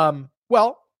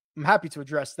 Well, I'm happy to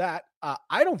address that.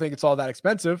 I don't think it's all that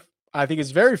expensive. I think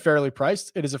it's very fairly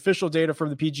priced. It is official data from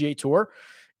the PGA Tour,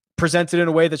 presented in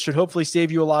a way that should hopefully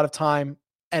save you a lot of time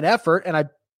and effort. And I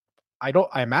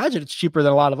imagine it's cheaper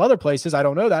than a lot of other places. I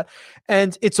don't know that.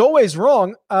 And it's always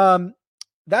wrong.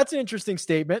 That's an interesting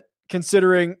statement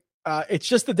considering it's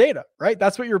just the data, right?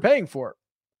 That's what you're paying for.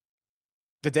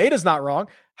 The data's not wrong.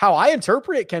 How I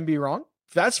interpret it can be wrong.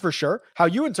 That's for sure. How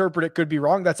you interpret it could be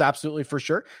wrong. That's absolutely for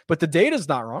sure. But the data's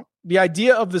not wrong. The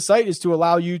idea of the site is to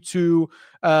allow you to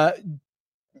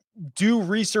do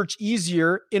research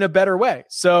easier in a better way.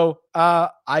 So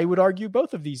I would argue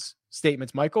both of these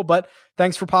statements, Michael, but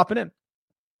thanks for popping in.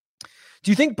 Do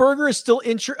you think Berger is still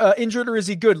injured or is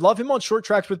he good? Love him on short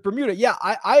tracks with Bermuda. Yeah,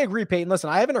 I agree, Peyton.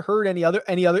 Listen, I haven't heard anything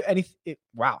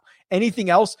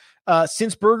else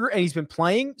since Berger, and he's been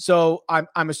playing. So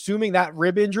I'm assuming that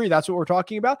rib injury, that's what we're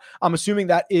talking about. I'm assuming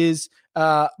that is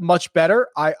much better.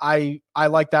 I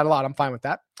like that a lot. I'm fine with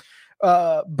that.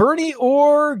 Bernie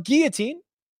or Guillotine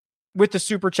with the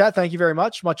super chat. Thank you very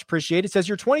much. Much appreciated. It says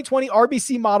your 2020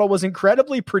 RBC model was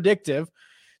incredibly predictive.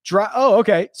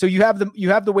 Okay. So you have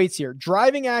the weights here: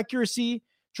 driving accuracy,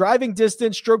 driving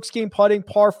distance, strokes gained putting,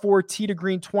 par 4, tee to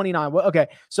green 29. Well, okay.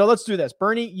 So let's do this.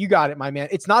 Bernie, you got it, my man.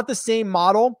 It's not the same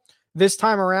model this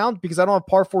time around because I don't have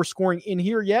par 4 scoring in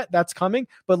here yet. That's coming,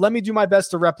 but let me do my best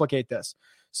to replicate this.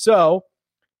 So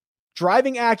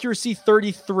driving accuracy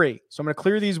 33. So I'm going to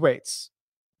clear these weights.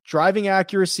 Driving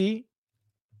accuracy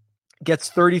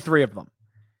gets 33 of them.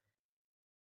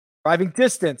 Driving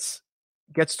distance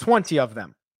gets 20 of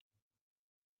them.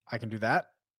 I can do that.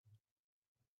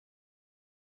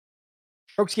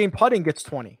 Strokes gained putting gets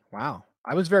 20. Wow.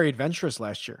 I was very adventurous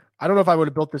last year. I don't know if I would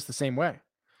have built this the same way.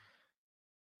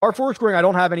 Par 4 scoring, I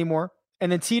don't have anymore.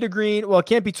 And then tee to green, well, it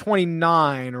can't be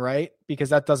 29, right?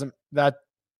 Because that doesn't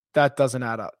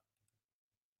add up.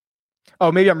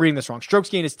 Oh, maybe I'm reading this wrong. Strokes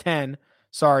gained is 10.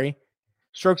 Sorry.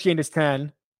 Strokes gained is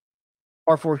 10.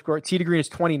 Par 4 score. Tee to green is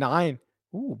 29.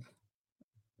 Ooh.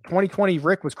 2020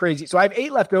 Rick was crazy. So I have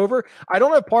 8 left over. I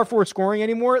don't have par 4 scoring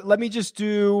anymore. Let me just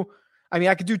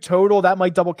I could do total. That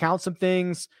might double count some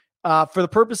things. For the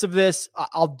purpose of this,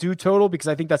 I'll do total because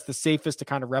I think that's the safest to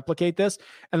kind of replicate this.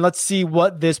 And let's see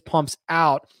what this pumps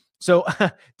out. So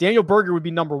Daniel Berger would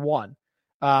be number 1.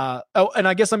 And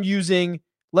I guess I'm using,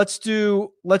 let's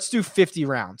do 50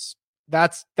 rounds.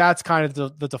 That's kind of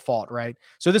the default, right?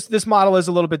 So this model is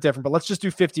a little bit different, but let's just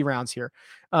do 50 rounds here.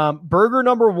 Berger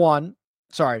number 1.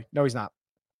 Sorry, no, he's not.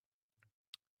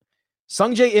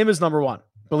 Sungjae Im is number 1,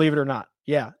 believe it or not.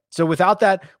 Yeah. So without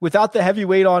the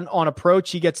heavyweight on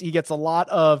approach, he gets a lot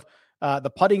of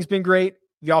the putting's been great.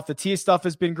 The off the tee stuff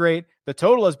has been great. The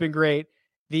total has been great.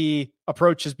 The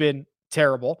approach has been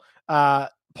terrible.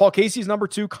 Paul Casey's number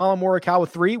 2, Colin Morikawa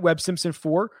 3, Webb Simpson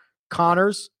 4,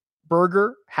 Connors,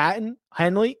 Berger, Hatton,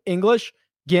 Henley, English,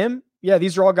 Gim. Yeah,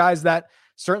 these are all guys that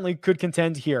certainly could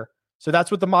contend here. So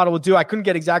that's what the model would do. I couldn't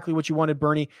get exactly what you wanted,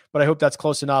 Bernie, but I hope that's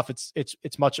close enough.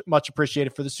 It's much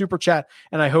appreciated for the super chat,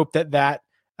 and I hope that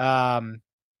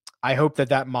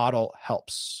model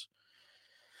helps.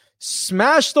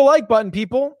 Smash the like button,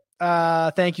 people.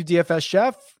 Thank you, DFS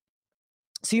Chef.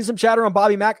 Seen some chatter on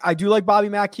Bobby Mack. I do like Bobby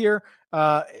Mack here.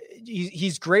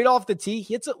 He's great off the tee.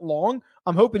 He hits it long.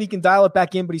 I'm hoping he can dial it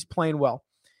back in, but he's playing well.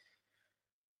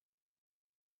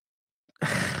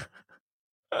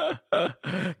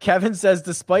 Kevin says,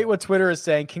 despite what Twitter is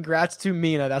saying, congrats to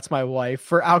Mina, that's my wife,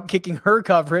 for outkicking her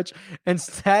coverage and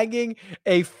snagging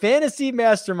a fantasy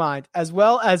mastermind, as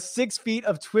well as 6 feet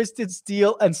of twisted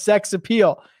steel and sex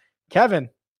appeal. Kevin,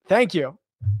 thank you.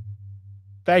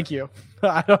 Thank you.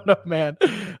 I don't know, man.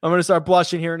 I'm going to start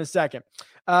blushing here in a second.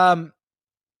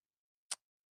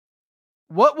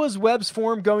 What was Webb's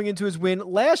form going into his win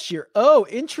last year? Oh,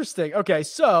 interesting. Okay,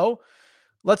 so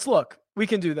let's look. We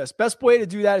can do this. Best way to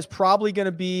do that is probably going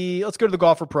to be, let's go to the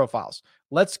golfer profiles.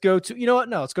 Let's go to, you know what?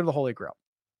 No, let's go to the Holy Grail.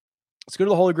 Let's go to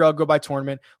the Holy Grail, go by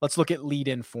tournament. Let's look at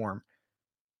lead-in form.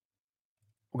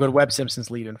 We'll go to Webb Simpson's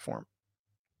lead-in form.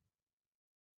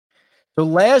 So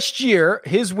last year,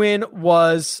 his win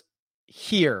was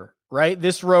here, right?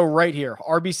 This row right here,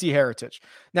 RBC Heritage.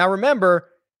 Now remember,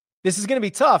 this is going to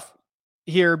be tough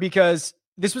here because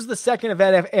this was the second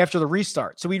event after the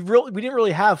restart. So we didn't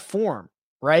really have form,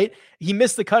 right? He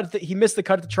missed the cut at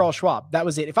the Charles Schwab. That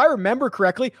was it. If I remember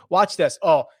correctly, watch this.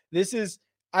 Oh,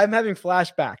 I'm having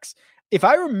flashbacks. If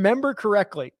I remember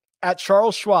correctly, at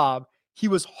Charles Schwab, he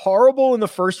was horrible in the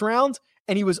first round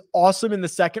and he was awesome in the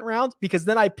second round because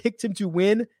then I picked him to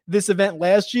win this event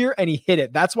last year and he hit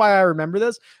it. That's why I remember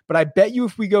this. But I bet you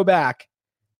if we go back,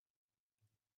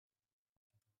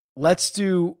 let's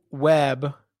do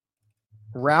Webb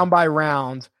round by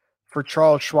round for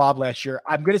Charles Schwab last year.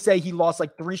 I'm going to say he lost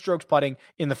like 3 strokes putting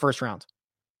in the first round.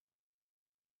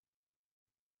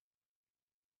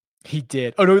 He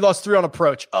did. Oh, no, he lost 3 on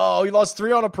approach. He lost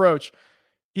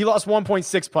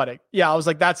 1.6 putting. Yeah, I was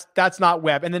like, that's not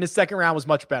Webb. And then his second round was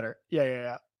much better.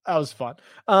 Yeah. That was fun.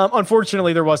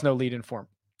 Unfortunately, there was no lead-in form.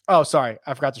 Oh, sorry.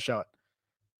 I forgot to show it.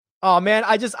 Oh, man,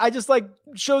 I just like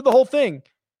showed the whole thing.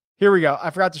 Here we go.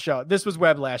 I forgot to show it. This was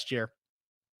Webb last year.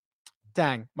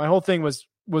 Dang, my whole thing was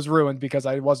ruined because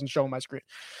I wasn't showing my screen.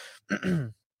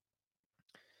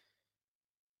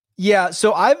 Yeah,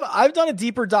 so I've done a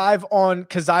deeper dive on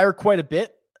Kizzire quite a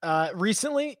bit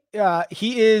recently.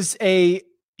 He's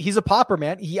a popper,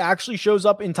 man. He actually shows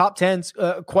up in top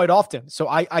 10s quite often. So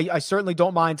I certainly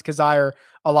don't mind Kizzire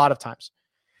a lot of times.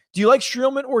 Do you like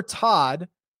Streelman or Todd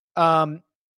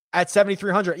at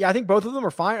 7,300? Yeah, I think both of them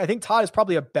are fine. I think Todd is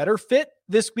probably a better fit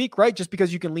this week, right? Just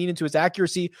because you can lean into his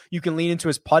accuracy, you can lean into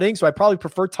his putting. So I probably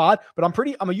prefer Todd, but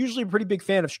I'm usually a pretty big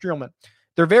fan of Streelman.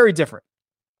 They're very different.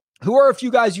 Who are a few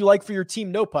guys you like for your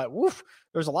team no putt? Woof,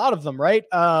 there's a lot of them, right?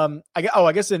 I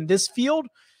guess in this field,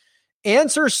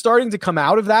 Answer's starting to come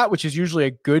out of that, which is usually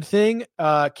a good thing.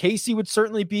 Casey would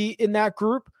certainly be in that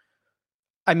group.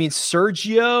 I mean,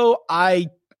 Sergio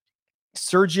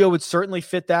would certainly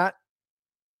fit that.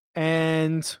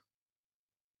 And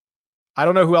I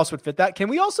don't know who else would fit that. Can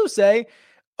we also say,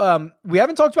 we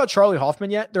haven't talked about Charlie Hoffman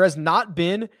yet. There has not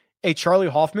been a Charlie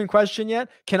Hoffman question yet.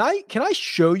 Can I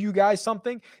show you guys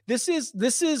something? This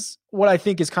is what I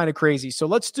think is kind of crazy. So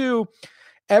let's do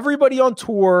everybody on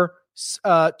tour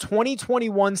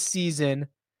 2021 season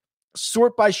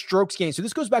sort by strokes gained. So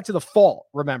this goes back to the fall,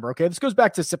 remember, okay? This goes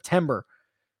back to September.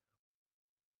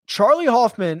 Charlie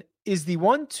Hoffman is the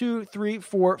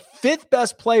 5th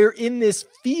best player in this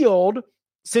field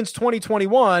since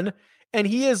 2021. And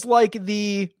he is like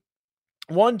the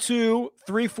 1, 2,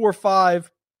 3, 4,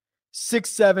 5, 6,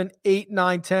 7, 8,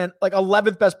 9, 10, like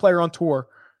 11th best player on tour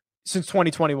since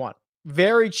 2021.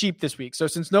 Very cheap this week. So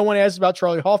since no one asked about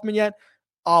Charlie Hoffman yet,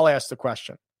 I'll ask the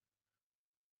question.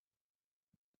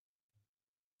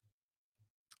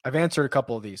 I've answered a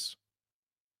couple of these.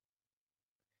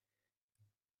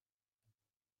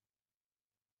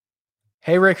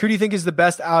 Hey, Rick, who do you think is the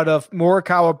best out of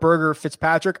Morikawa, Berger,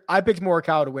 Fitzpatrick? I picked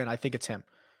Morikawa to win. I think it's him.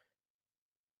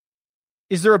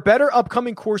 Is there a better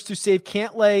upcoming course to save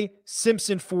Cantlay,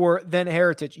 Simpson for than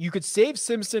Heritage? You could save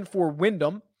Simpson for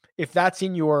Wyndham if that's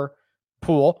in your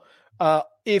pool.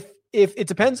 If it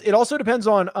depends, it also depends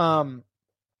on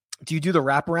do you do the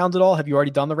wraparound at all? Have you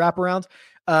already done the wraparound?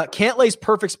 Cantlay's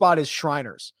perfect spot is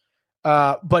Shriners,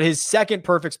 but his second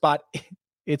perfect spot,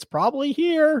 it's probably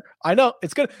here. I know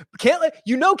it's good. Cantlay,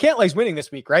 Cantlay's winning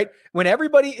this week, right? When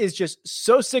everybody is just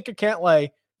so sick of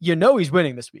Cantlay, he's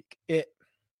winning this week.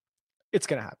 It's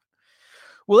going to happen.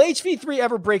 Will HV3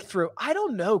 ever break through? I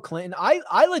don't know, Clinton.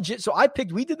 I legit, so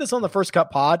we did this on the First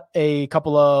Cut pod a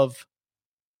couple of,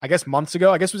 I guess, months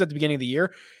ago. I guess it was at the beginning of the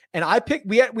year. And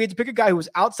we had to pick a guy who was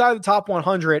outside of the top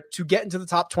 100 to get into the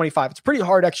top 25. It's a pretty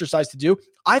hard exercise to do.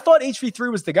 I thought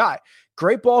HV3 was the guy.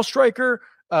 Great ball striker.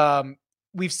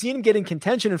 We've seen him get in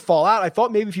contention and fall out. I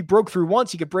thought maybe if he broke through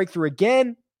once, he could break through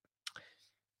again.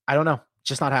 I don't know.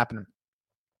 Just not happening.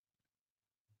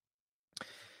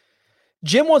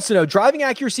 Jim wants to know, driving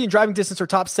accuracy and driving distance are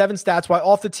top 7 stats, while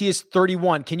off the tee is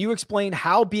 31. Can you explain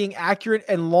how being accurate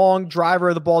and long driver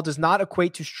of the ball does not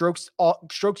equate to strokes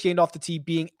gained off the tee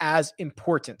being as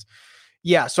important?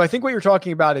 Yeah, so I think what you're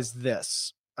talking about is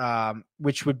this,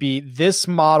 which would be this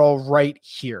model right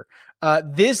here.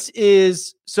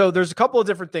 So there's a couple of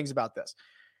different things about this.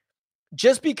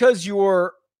 Just because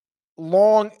you're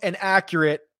long and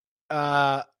accurate,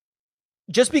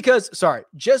 just because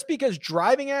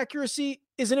driving accuracy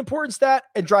is an important stat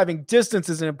and driving distance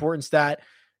is an important stat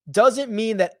doesn't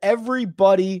mean that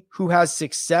everybody who has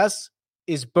success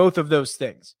is both of those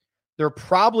things. They're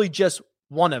probably just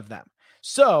one of them.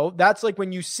 So that's like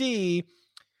when you see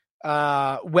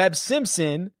Webb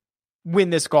Simpson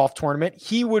win this golf tournament,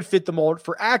 he would fit the mold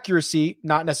for accuracy,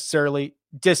 not necessarily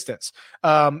distance.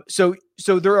 So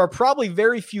there are probably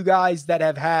very few guys that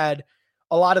have had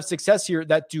a lot of success here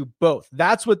that do both.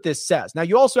 That's what this says. Now,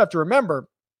 you also have to remember,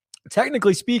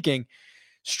 technically speaking,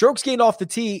 strokes gained off the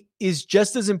tee is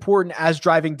just as important as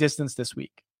driving distance this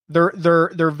week.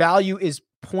 Their value is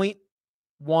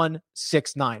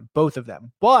 0.169, both of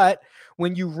them. But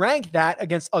when you rank that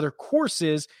against other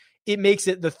courses, it makes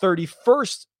it the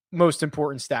 31st most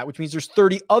important stat, which means there's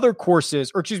 30 other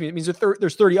courses, or excuse me, it means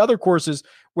there's 30 other courses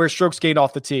where strokes gained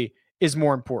off the tee is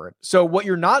more important. So what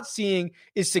you're not seeing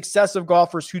is successive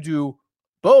golfers who do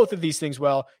both of these things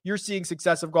well. You're seeing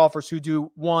successive golfers who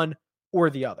do one or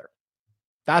the other.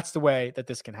 That's the way that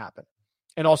this can happen.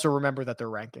 And also remember that they're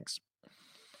rankings.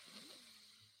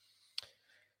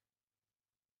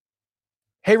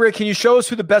 Hey, Rick, can you show us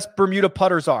who the best Bermuda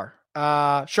putters are?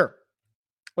 Sure.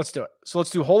 Let's do it. So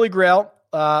let's do Holy Grail.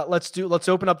 Let's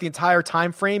open up the entire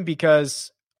time frame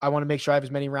because I want to make sure I have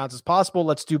as many rounds as possible.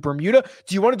 Let's do Bermuda.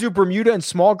 Do you want to do Bermuda and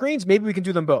small greens? Maybe we can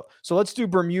do them both. So let's do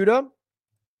Bermuda.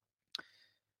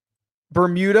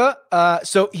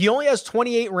 So he only has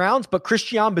 28 rounds, but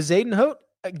Christian Bezuidenhout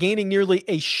gaining nearly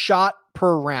a shot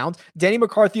per round. Denny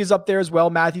McCarthy is up there as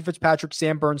well. Matthew Fitzpatrick,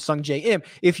 Sam Burns, Sung Jae Im.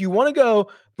 If you want to go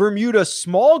Bermuda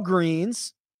small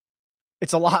greens,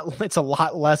 it's a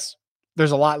lot less.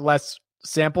 There's a lot less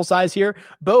sample size here.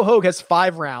 Bo Hoag has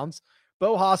 5 rounds.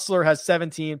 Bo Hostler has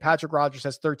 17. Patrick Rogers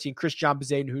has 13. Christian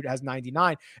Bezuidenhout has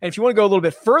 99. And if you want to go a little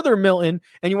bit further, Milton,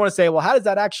 and you want to say, well, how does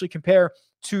that actually compare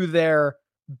to their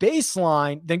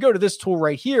baseline? Then go to this tool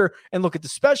right here and look at the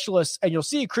specialists, and you'll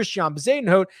see Christian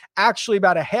Bezuidenhout actually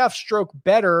about a half stroke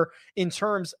better in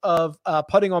terms of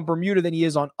putting on Bermuda than he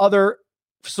is on other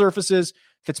surfaces.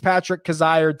 Fitzpatrick,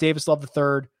 Kazire, Davis Love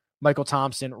III, Michael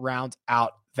Thompson round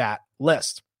out that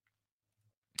list.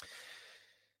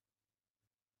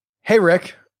 Hey,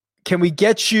 Rick, can we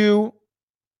get your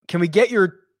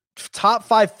top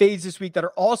 5 fades this week that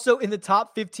are also in the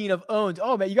top 15 of owned?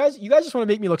 Oh man, you guys just want to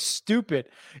make me look stupid.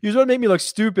 You just want to make me look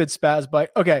stupid, Spaz.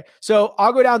 But okay, so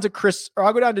I'll go down to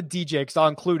DJ because I'll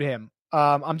include him.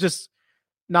 I'm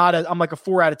like a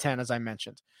 4 out of 10, as I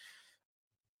mentioned.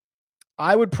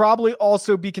 I would probably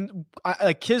also be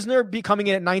like Kisner be coming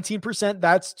in at 19%.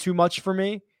 That's too much for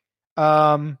me.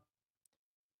 Man,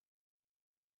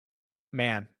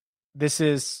 this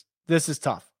is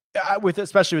tough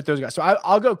especially with those guys. So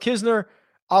I'll go Kisner.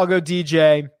 I'll go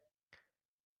DJ.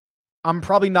 I'm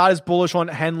probably not as bullish on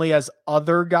Henley as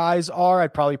other guys are.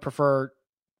 I'd probably prefer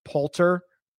Poulter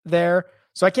there.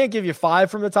 So I can't give you 5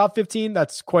 from the top 15.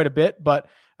 That's quite a bit, but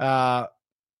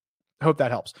hope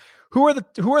that helps. Who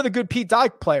are the good Pete Dye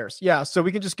players? Yeah, so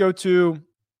we can just go to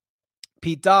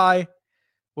Pete Dye.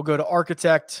 We'll go to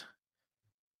Architect.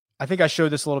 I think I showed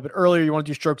this a little bit earlier. You want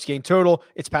to do strokes gained total.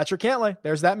 It's Patrick Cantlay.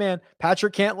 There's that man.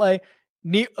 Patrick Cantlay,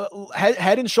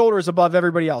 head and shoulders above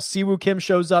everybody else. Siwoo Kim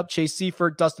shows up. Chase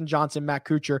Seifert, Dustin Johnson, Matt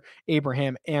Kuchar,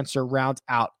 Abraham Answer round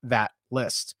out that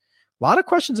list. A lot of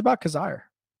questions about Kazire.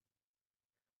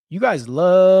 You guys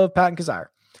love Pat and Kazire.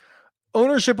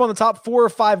 Ownership on the top 4 or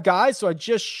 5 guys. So I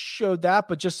just showed that,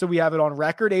 but just so we have it on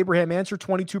record, Abraham Answer,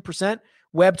 22%,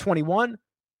 Webb, 21,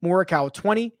 Morikawa,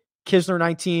 20, Kisner,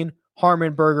 19,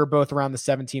 Harman, Berger, both around the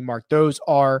 17 mark. Those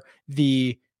are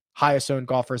the highest owned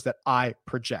golfers that I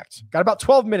project. Got about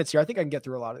 12 minutes here. I think I can get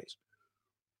through a lot of these.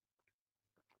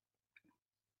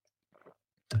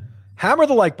 Hammer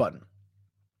the like button.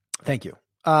 Thank you.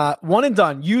 One and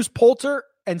done. Use Poulter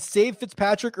and save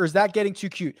Fitzpatrick, or is that getting too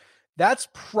cute? That's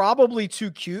probably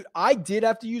too cute. I did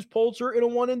have to use Poulter in a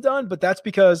one and done, but that's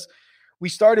because we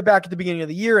started back at the beginning of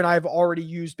the year and I've already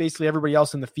used basically everybody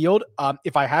else in the field.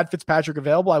 If I had Fitzpatrick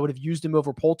available, I would have used him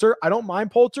over Poulter. I don't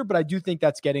mind Poulter, but I do think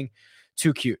that's getting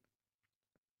too cute.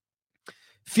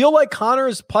 Feel like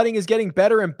Connor's putting is getting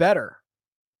better and better.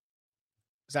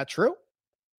 Is that true?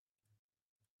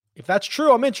 If that's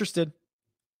true, I'm interested.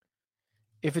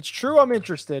 If it's true, I'm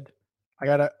interested. I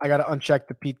gotta uncheck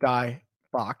the Pete Dye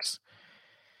box.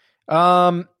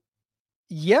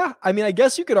 Yeah, I mean, I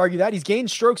guess you could argue that he's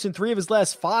gained strokes in 3 of his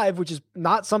last 5, which is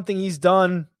not something he's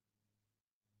done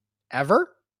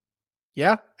ever.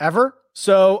 Yeah, ever.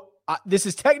 So this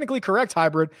is technically correct,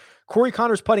 Hybrid. Corey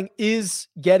Connors putting is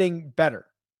getting better.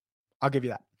 I'll give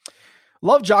you that.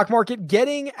 Love Jock Market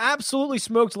getting absolutely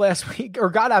smoked last week, or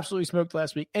got absolutely smoked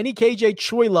last week. Any KJ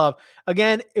Choi love.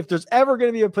 Again, if there's ever going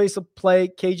to be a place to play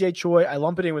KJ Choi, I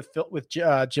lump it in with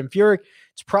Jim Furyk.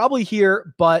 It's probably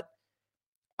here, but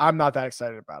I'm not that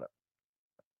excited about it.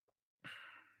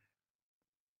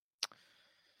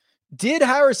 Did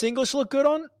Harris English look good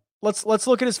on? Let's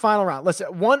look at his final round.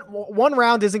 One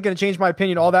round isn't going to change my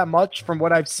opinion all that much from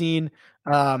what I've seen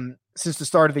since the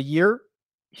start of the year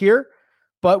here,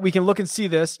 but we can look and see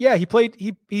this. Yeah,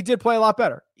 he did play a lot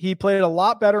better. He played a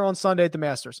lot better on Sunday at the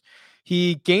Masters.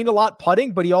 He gained a lot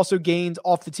putting, but he also gained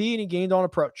off the tee and he gained on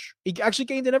approach. He actually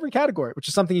gained in every category, which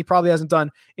is something he probably hasn't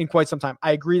done in quite some time.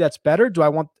 I agree that's better. Do I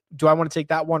want to take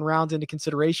that one round into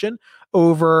consideration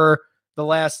over the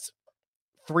last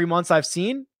 3 months I've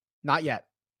seen? Not yet.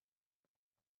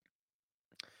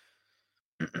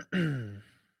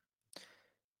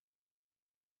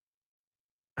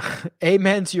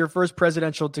 Amen to your first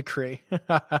presidential decree.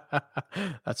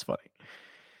 That's funny.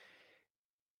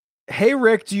 Hey,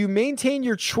 Rick, do you maintain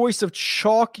your choice of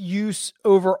chalk use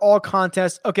over all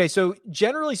contests? Okay, so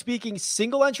generally speaking,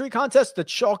 single entry contests, the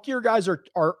chalkier guys are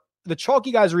the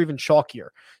chalky guys are even chalkier.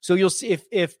 So you'll see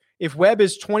if Webb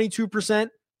is 22%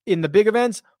 in the big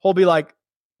events, he'll be like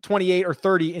 28 or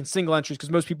 30 in single entries because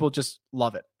most people just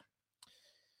love it.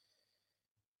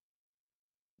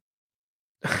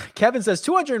 Kevin says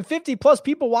 250 plus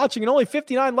people watching and only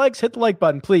 59 likes. Hit the like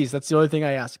button, please. That's the only thing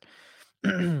I ask.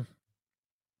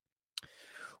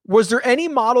 Was there any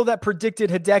model that predicted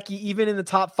Hideki even in the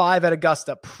top 5 at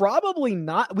Augusta? Probably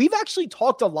not. We've actually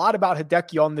talked a lot about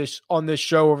Hideki on this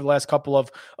show over the last couple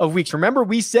of weeks. Remember,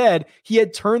 we said he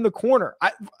had turned the corner.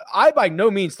 I by no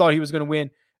means thought he was going to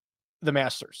win the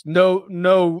Masters.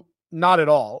 No, not at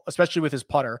all, especially with his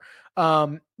putter.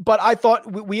 But I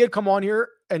thought we had come on here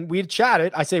and we had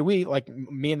chatted. I say we, like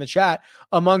me in the chat,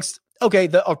 amongst, okay,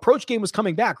 the approach game was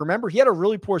coming back. Remember, he had a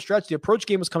really poor stretch. The approach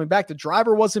game was coming back. The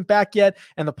driver wasn't back yet,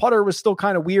 and the putter was still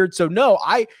kind of weird. So no,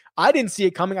 I didn't see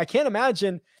it coming. I can't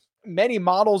imagine many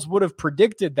models would have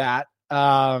predicted that.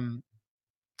 It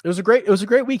was a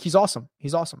great week. He's awesome.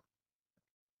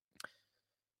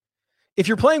 If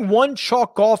you're playing one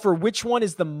chalk golfer, which one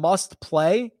is the must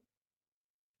play?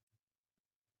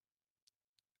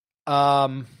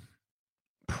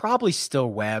 Probably still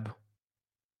Webb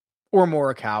or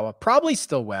Morikawa. Probably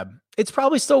still Webb. It's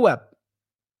probably still Webb.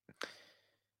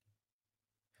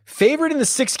 Favorite in the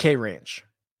 6K range.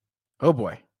 Oh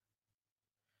boy.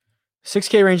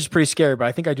 6K range is pretty scary, but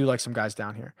I think I do like some guys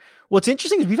down here. What's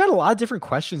interesting is we've had a lot of different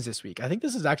questions this week. I think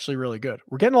this is actually really good.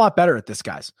 We're getting a lot better at this,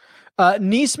 guys.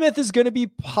 Neesmith is going to be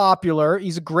popular.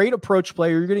 He's a great approach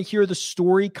player. You're going to hear the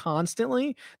story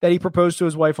constantly that he proposed to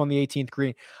his wife on the 18th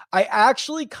green. I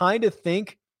actually kind of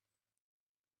think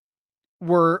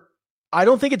I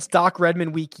don't think it's Doc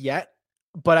Redman week yet,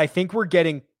 but I think we're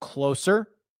getting closer.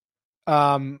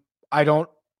 I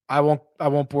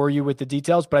won't bore you with the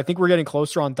details, but I think we're getting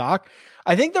closer on Doc.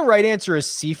 I think the right answer is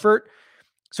Seifert.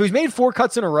 So he's made 4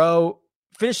 cuts in a row,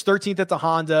 finished 13th at the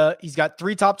Honda. He's got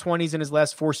 3 top 20s in his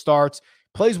last 4 starts,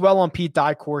 plays well on Pete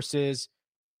Dye courses.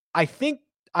 I think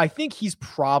he's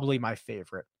probably my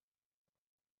favorite.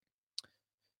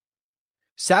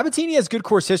 Sabatini has good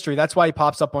course history. That's why he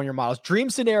pops up on your models. Dream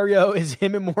scenario is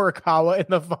him and Morikawa in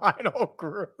the final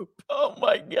group. Oh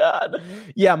my God.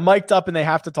 Yeah, mic'd up and they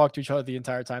have to talk to each other the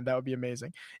entire time. That would be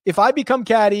amazing. If I become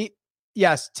caddy,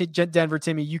 yes, Denver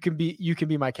Timmy, you can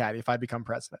be my caddy if I become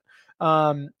president.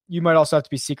 You might also have to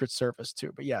be Secret Service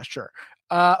too, but yeah, sure.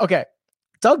 Okay.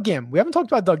 Doug Gim. We haven't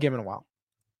talked about Doug Gim in a while.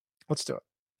 Let's do it.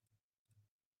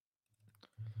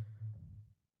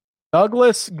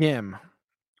 Douglas Gim.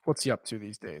 What's he up to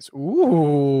these days?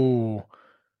 Ooh.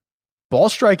 Ball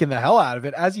striking the hell out of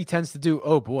it, as he tends to do.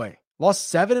 Oh, boy. Lost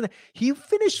 7. He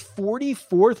finished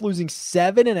 44th, losing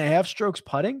 7.5 strokes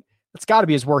putting. That's got to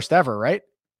be his worst ever, right?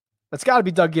 That's got to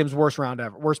be Doug Gim's worst round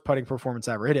ever, worst putting performance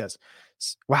ever. It is.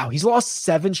 Wow, he's lost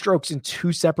 7 strokes in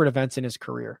 2 separate events in his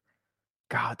career.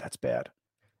 God, that's bad.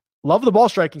 Love the ball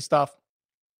striking stuff.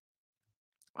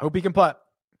 Hope he can putt.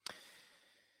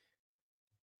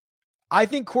 I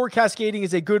think core cascading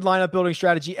is a good lineup building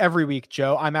strategy every week,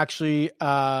 Joe. I'm actually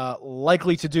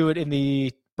likely to do it in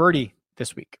the birdie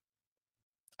this week.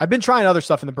 I've been trying other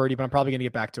stuff in the birdie, but I'm probably going to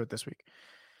get back to it this week.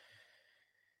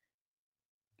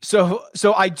 So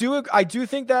I do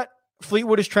think that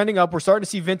Fleetwood is trending up. We're starting to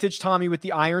see vintage Tommy with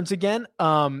the irons again.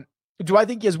 Do I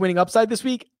think he has winning upside this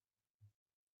week?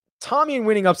 Tommy and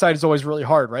winning upside is always really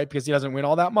hard, right? Because he doesn't win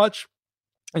all that much.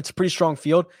 It's a pretty strong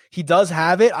field. He does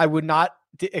have it. I would not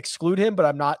exclude him, but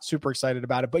I'm not super excited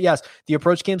about it. But yes, the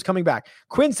approach game's coming back.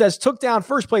 Quinn says took down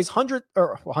first place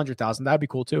 100,000. That'd be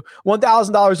cool too.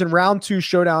 $1,000 in round 2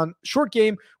 showdown short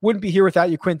game. Wouldn't be here without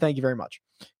you, Quinn. Thank you very much.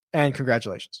 And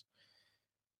congratulations.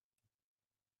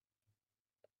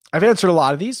 I've answered a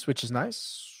lot of these, which is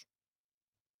nice.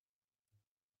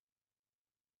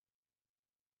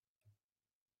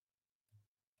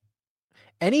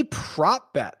 Any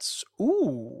prop bets?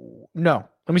 Ooh, no.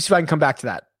 Let me see if I can come back to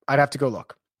that. I'd have to go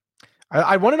look.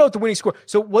 I want to know what the winning score.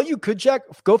 So what you could check,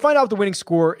 go find out what the winning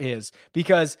score is,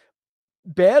 because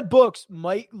bad books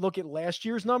might look at last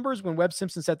year's numbers when Webb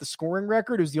Simpson set the scoring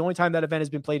record. It was the only time that event has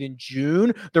been played in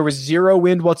June. There was 0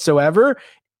 wind whatsoever.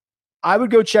 I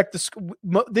would go check this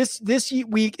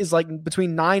week is like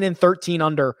between 9 and 13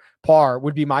 under par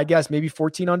would be my guess, maybe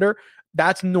 14 under.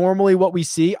 That's normally what we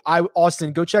see.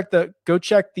 Austin, go check the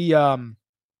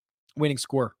winning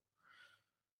score.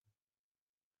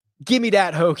 Give me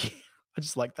that, Hoagie. I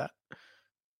just like that.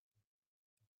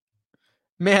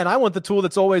 Man, I want the tool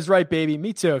that's always right, baby.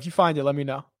 Me too. If you find it, let me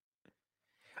know.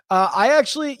 I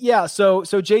actually, yeah. So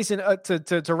Jason,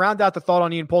 to round out the thought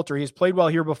on Ian Poulter, he has played well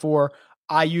here before.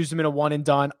 I used him in a one and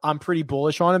done. I'm pretty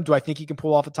bullish on him. Do I think he can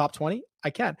pull off a top 20? I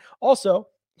can. Also,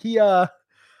 I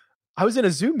was in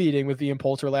a Zoom meeting with Ian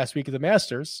Poulter last week at the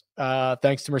Masters,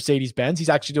 thanks to Mercedes-Benz. He's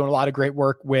actually doing a lot of great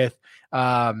work with,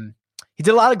 he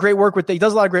does a lot of great work with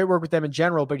them in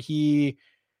general, but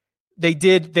they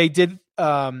did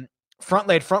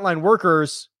frontline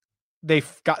workers. They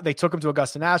took him to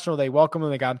Augusta National. They welcomed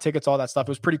him. They got him tickets, all that stuff. It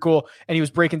was pretty cool. And he was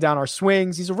breaking down our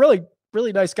swings. He's a really,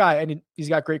 really nice guy. And he's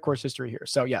got great course history here.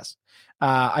 So yes,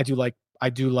 I do like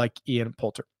Ian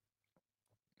Poulter.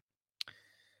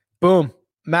 Boom.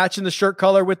 Matching the shirt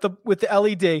color with the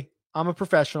LED. I'm a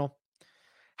professional.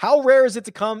 How rare is it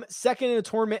to come second in a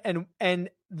tournament and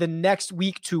the next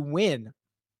week to win?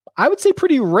 I would say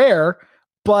pretty rare,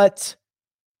 but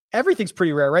everything's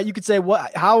pretty rare, right? You could say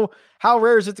how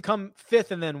rare is it to come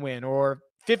fifth and then win, or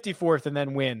 54th and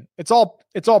then win? It's all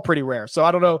pretty rare. So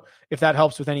I don't know if that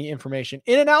helps with any information.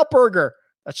 In-N-Out Burger.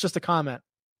 That's just a comment.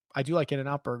 I do like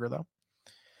In-N-Out Burger though.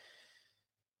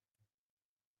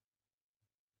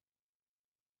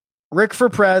 Rick for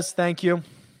Prez, thank you.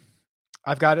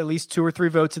 I've got at least 2 or 3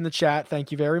 votes in the chat.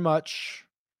 Thank you very much.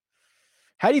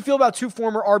 How do you feel about 2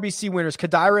 former RBC winners,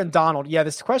 Kadira and Donald? Yeah,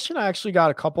 this question I actually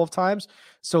got a couple of times,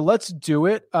 so let's do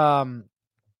it. Luke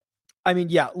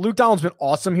Donald's been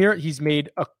awesome here. He's made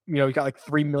he got like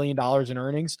 $3 million in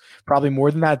earnings, probably more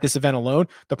than that at this event alone.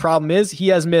 The problem is he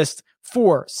has missed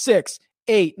 4, 6,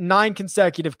 8, 9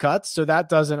 consecutive cuts, so that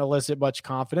doesn't elicit much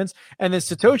confidence. And then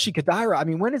Satoshi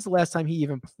Kadira, when is the last time he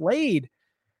even played?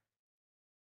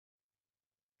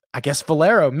 I guess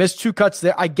Valero missed 2 cuts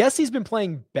there. I guess he's been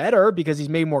playing better because he's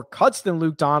made more cuts than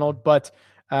Luke Donald, but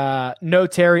no,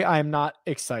 Terry, I am not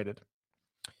excited.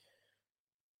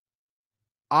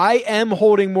 I am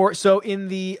holding more. So in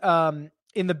the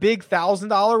big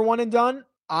 $1,000 one and done,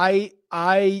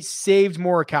 I saved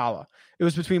Morikawa. It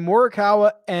was between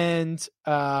Morikawa and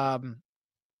I'll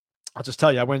just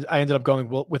tell you, I ended up going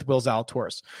with Will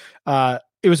Zalatoris.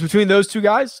 It was between those 2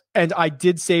 guys, and I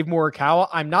did save Morikawa.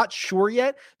 I'm not sure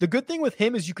yet. The good thing with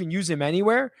him is you can use him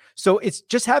anywhere. So it's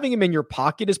just having him in your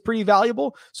pocket is pretty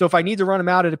valuable. So if I need to run him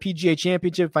out at a PGA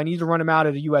Championship, if I need to run him out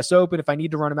at a US Open, if I need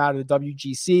to run him out at a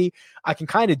WGC, I can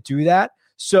kind of do that.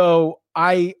 So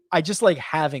I just like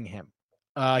having him.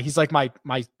 He's like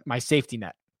my safety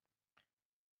net.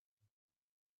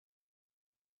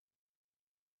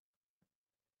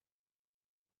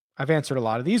 I've answered a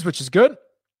lot of these, which is good.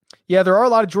 Yeah, there are a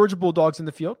lot of Georgia Bulldogs in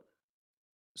the field.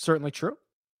 Certainly true.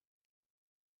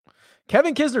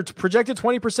 Kevin Kisner projected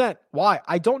 20%. Why?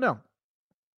 I don't know.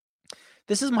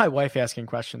 This is my wife asking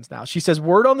questions now. She says,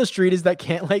 word on the street is that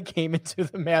Cantlay came into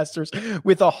the Masters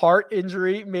with a heart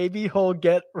injury. Maybe he'll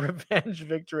get revenge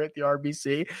victory at the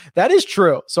RBC. That is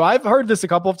true. So I've heard this a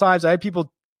couple of times. I had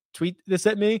people tweet this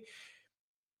at me.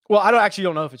 Well, I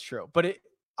don't know if it's true, but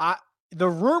the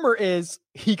rumor is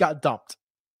he got dumped.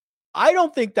 I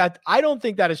don't think that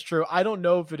is true. I don't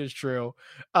know if it is true.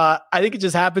 I think it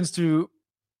just happens to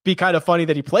be kind of funny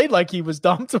that he played like he was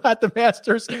dumped at the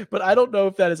Masters, but I don't know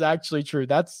if that is actually true.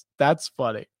 That's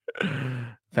funny.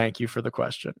 Thank you for the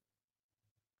question.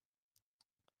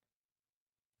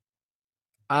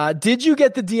 Did you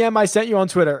get the DM I sent you on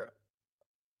Twitter?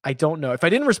 I don't know. If I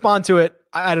didn't respond to it,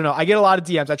 I don't know. I get a lot of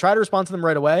DMs. I try to respond to them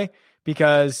right away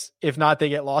because if not, they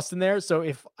get lost in there. So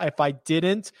if I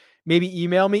didn't, maybe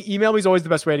email me. Email me is always the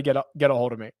best way to get a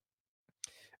hold of me.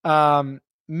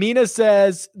 Mina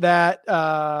says that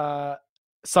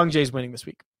Sung Jae's winning this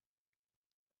week.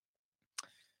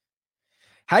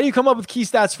 How do you come up with key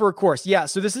stats for a course? Yeah,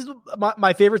 so this is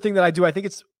my favorite thing that I do. I think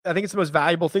it's the most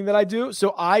valuable thing that I do.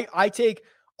 So I take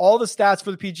all the stats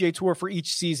for the PGA Tour for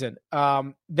each season.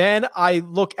 Then I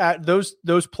look at those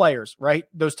players, right?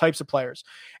 Those types of players.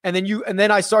 And then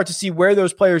I start to see where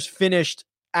those players finished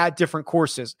at different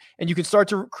courses. And you can start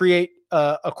to create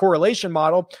a correlation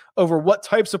model over what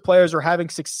types of players are having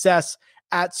success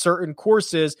at certain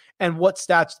courses and what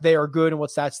stats they are good and what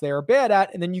stats they are bad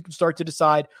at. And then you can start to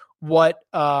decide what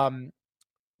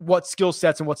skill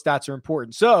sets and what stats are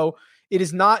important. So it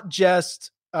is not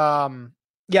just,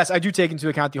 yes, I do take into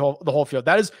account the whole field.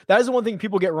 That is the one thing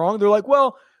people get wrong. They're like,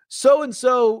 well,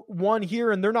 so-and-so won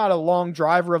here and they're not a long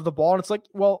driver of the ball. And it's like,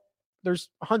 well, there's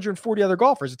 140 other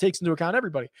golfers. It takes into account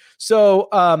everybody. So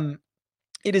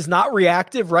it is not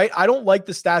reactive, right? I don't like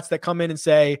the stats that come in and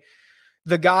say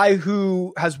the guy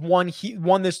who has won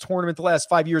this tournament the last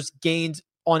 5 years gained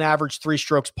on average 3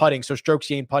 strokes putting. So strokes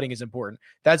gained putting is important.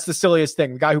 That's the silliest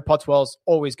thing. The guy who putts well is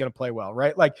always going to play well,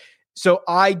 right? Like, so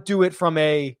I do it from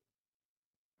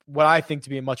what I think to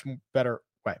be a much better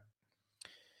way.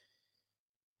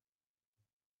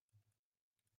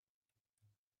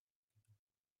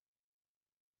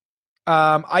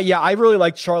 I really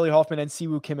like Charlie Hoffman and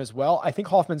Siwoo Kim as well. I think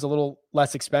Hoffman's a little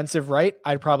less expensive, right?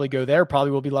 I'd probably go there.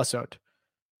 Probably will be less owned.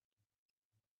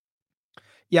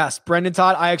 Yes, Brendan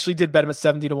Todd. I actually did bet him at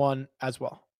 70-1 as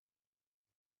well.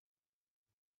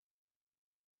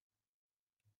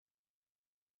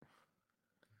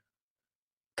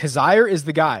 Kazire is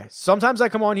the guy. Sometimes I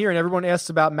come on here and everyone asks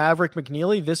about Maverick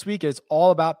McNeely. This week it's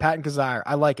all about Patton Kazire.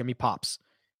 I like him. He pops.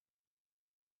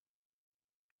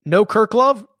 No Kirk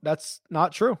Love? That's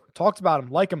not true. Talked about him.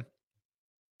 Like him.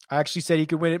 I actually said he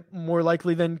could win it more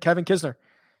likely than Kevin Kisner.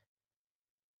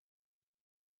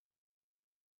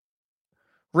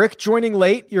 Rick joining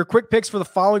late. Your quick picks for the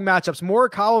following matchups.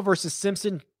 Morikawa versus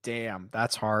Simpson. Damn,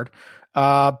 that's hard.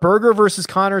 Berger versus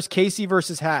Connors. Casey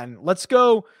versus Hatton. Let's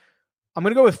go. I'm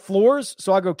going to go with floors.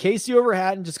 So I'll go Casey over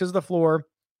Hatton just because of the floor.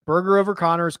 Berger over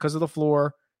Connors because of the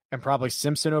floor. And probably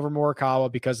Simpson over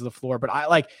Morikawa because of the floor. But I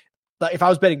like if I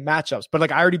was betting matchups. But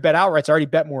like I already bet outrights. I already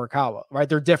bet Morikawa, right?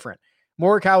 They're different.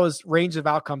 Morikawa's range of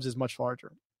outcomes is much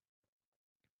larger.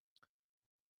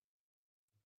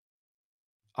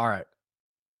 All right.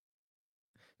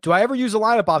 Do I ever use a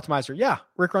lineup optimizer? Yeah,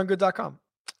 rickrungood.com.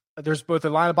 There's both a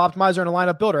lineup optimizer and a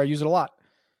lineup builder. I use it a lot.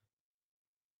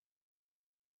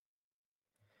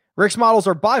 Rick's models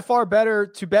are by far better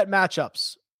to bet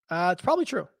matchups. It's probably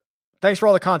true. Thanks for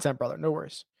all the content, brother. No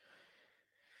worries.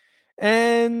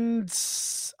 And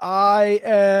I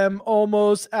am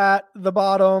almost at the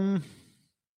bottom.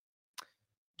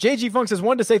 JG Funk says,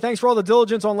 wanted to say thanks for all the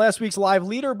diligence on last week's live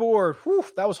leaderboard. Whew,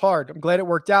 that was hard. I'm glad it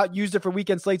worked out. Used it for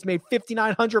weekend slates, made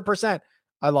 5,900%.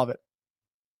 I love it.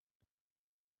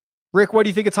 Rick, what do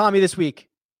you think of Tommy this week?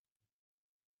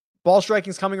 Ball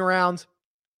striking's coming around.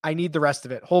 I need the rest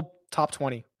of it. Whole top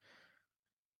 20.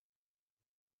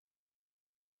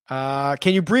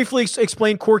 Can you briefly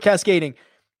explain core cascading?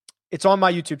 It's on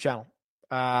my YouTube channel.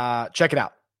 Check it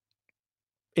out.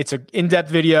 It's an in-depth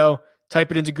video.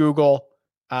 Type it into Google.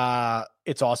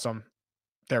 It's awesome.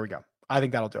 There we go. I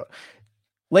think that'll do it.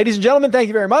 Ladies and gentlemen, thank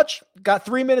you very much. Got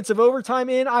 3 minutes of overtime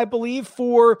in, I believe,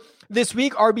 for this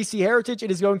week. RBC Heritage.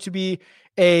 It is going to be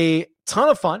a ton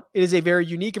of fun. It is a very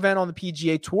unique event on the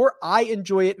PGA Tour. I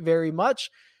enjoy it very much,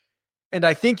 and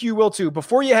I think you will too.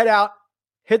 Before you head out,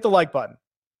 hit the like button.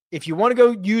 If you want to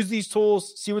go use these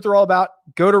tools, see what they're all about,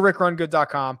 go to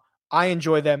rickrungood.com. I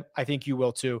enjoy them. I think you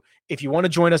will too. If you want to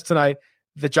join us tonight,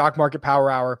 the Jock Market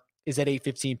Power Hour is at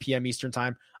 8:15 p.m. Eastern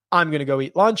Time. I'm going to go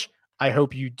eat lunch. I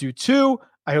hope you do too.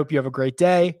 I hope you have a great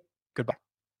day. Goodbye.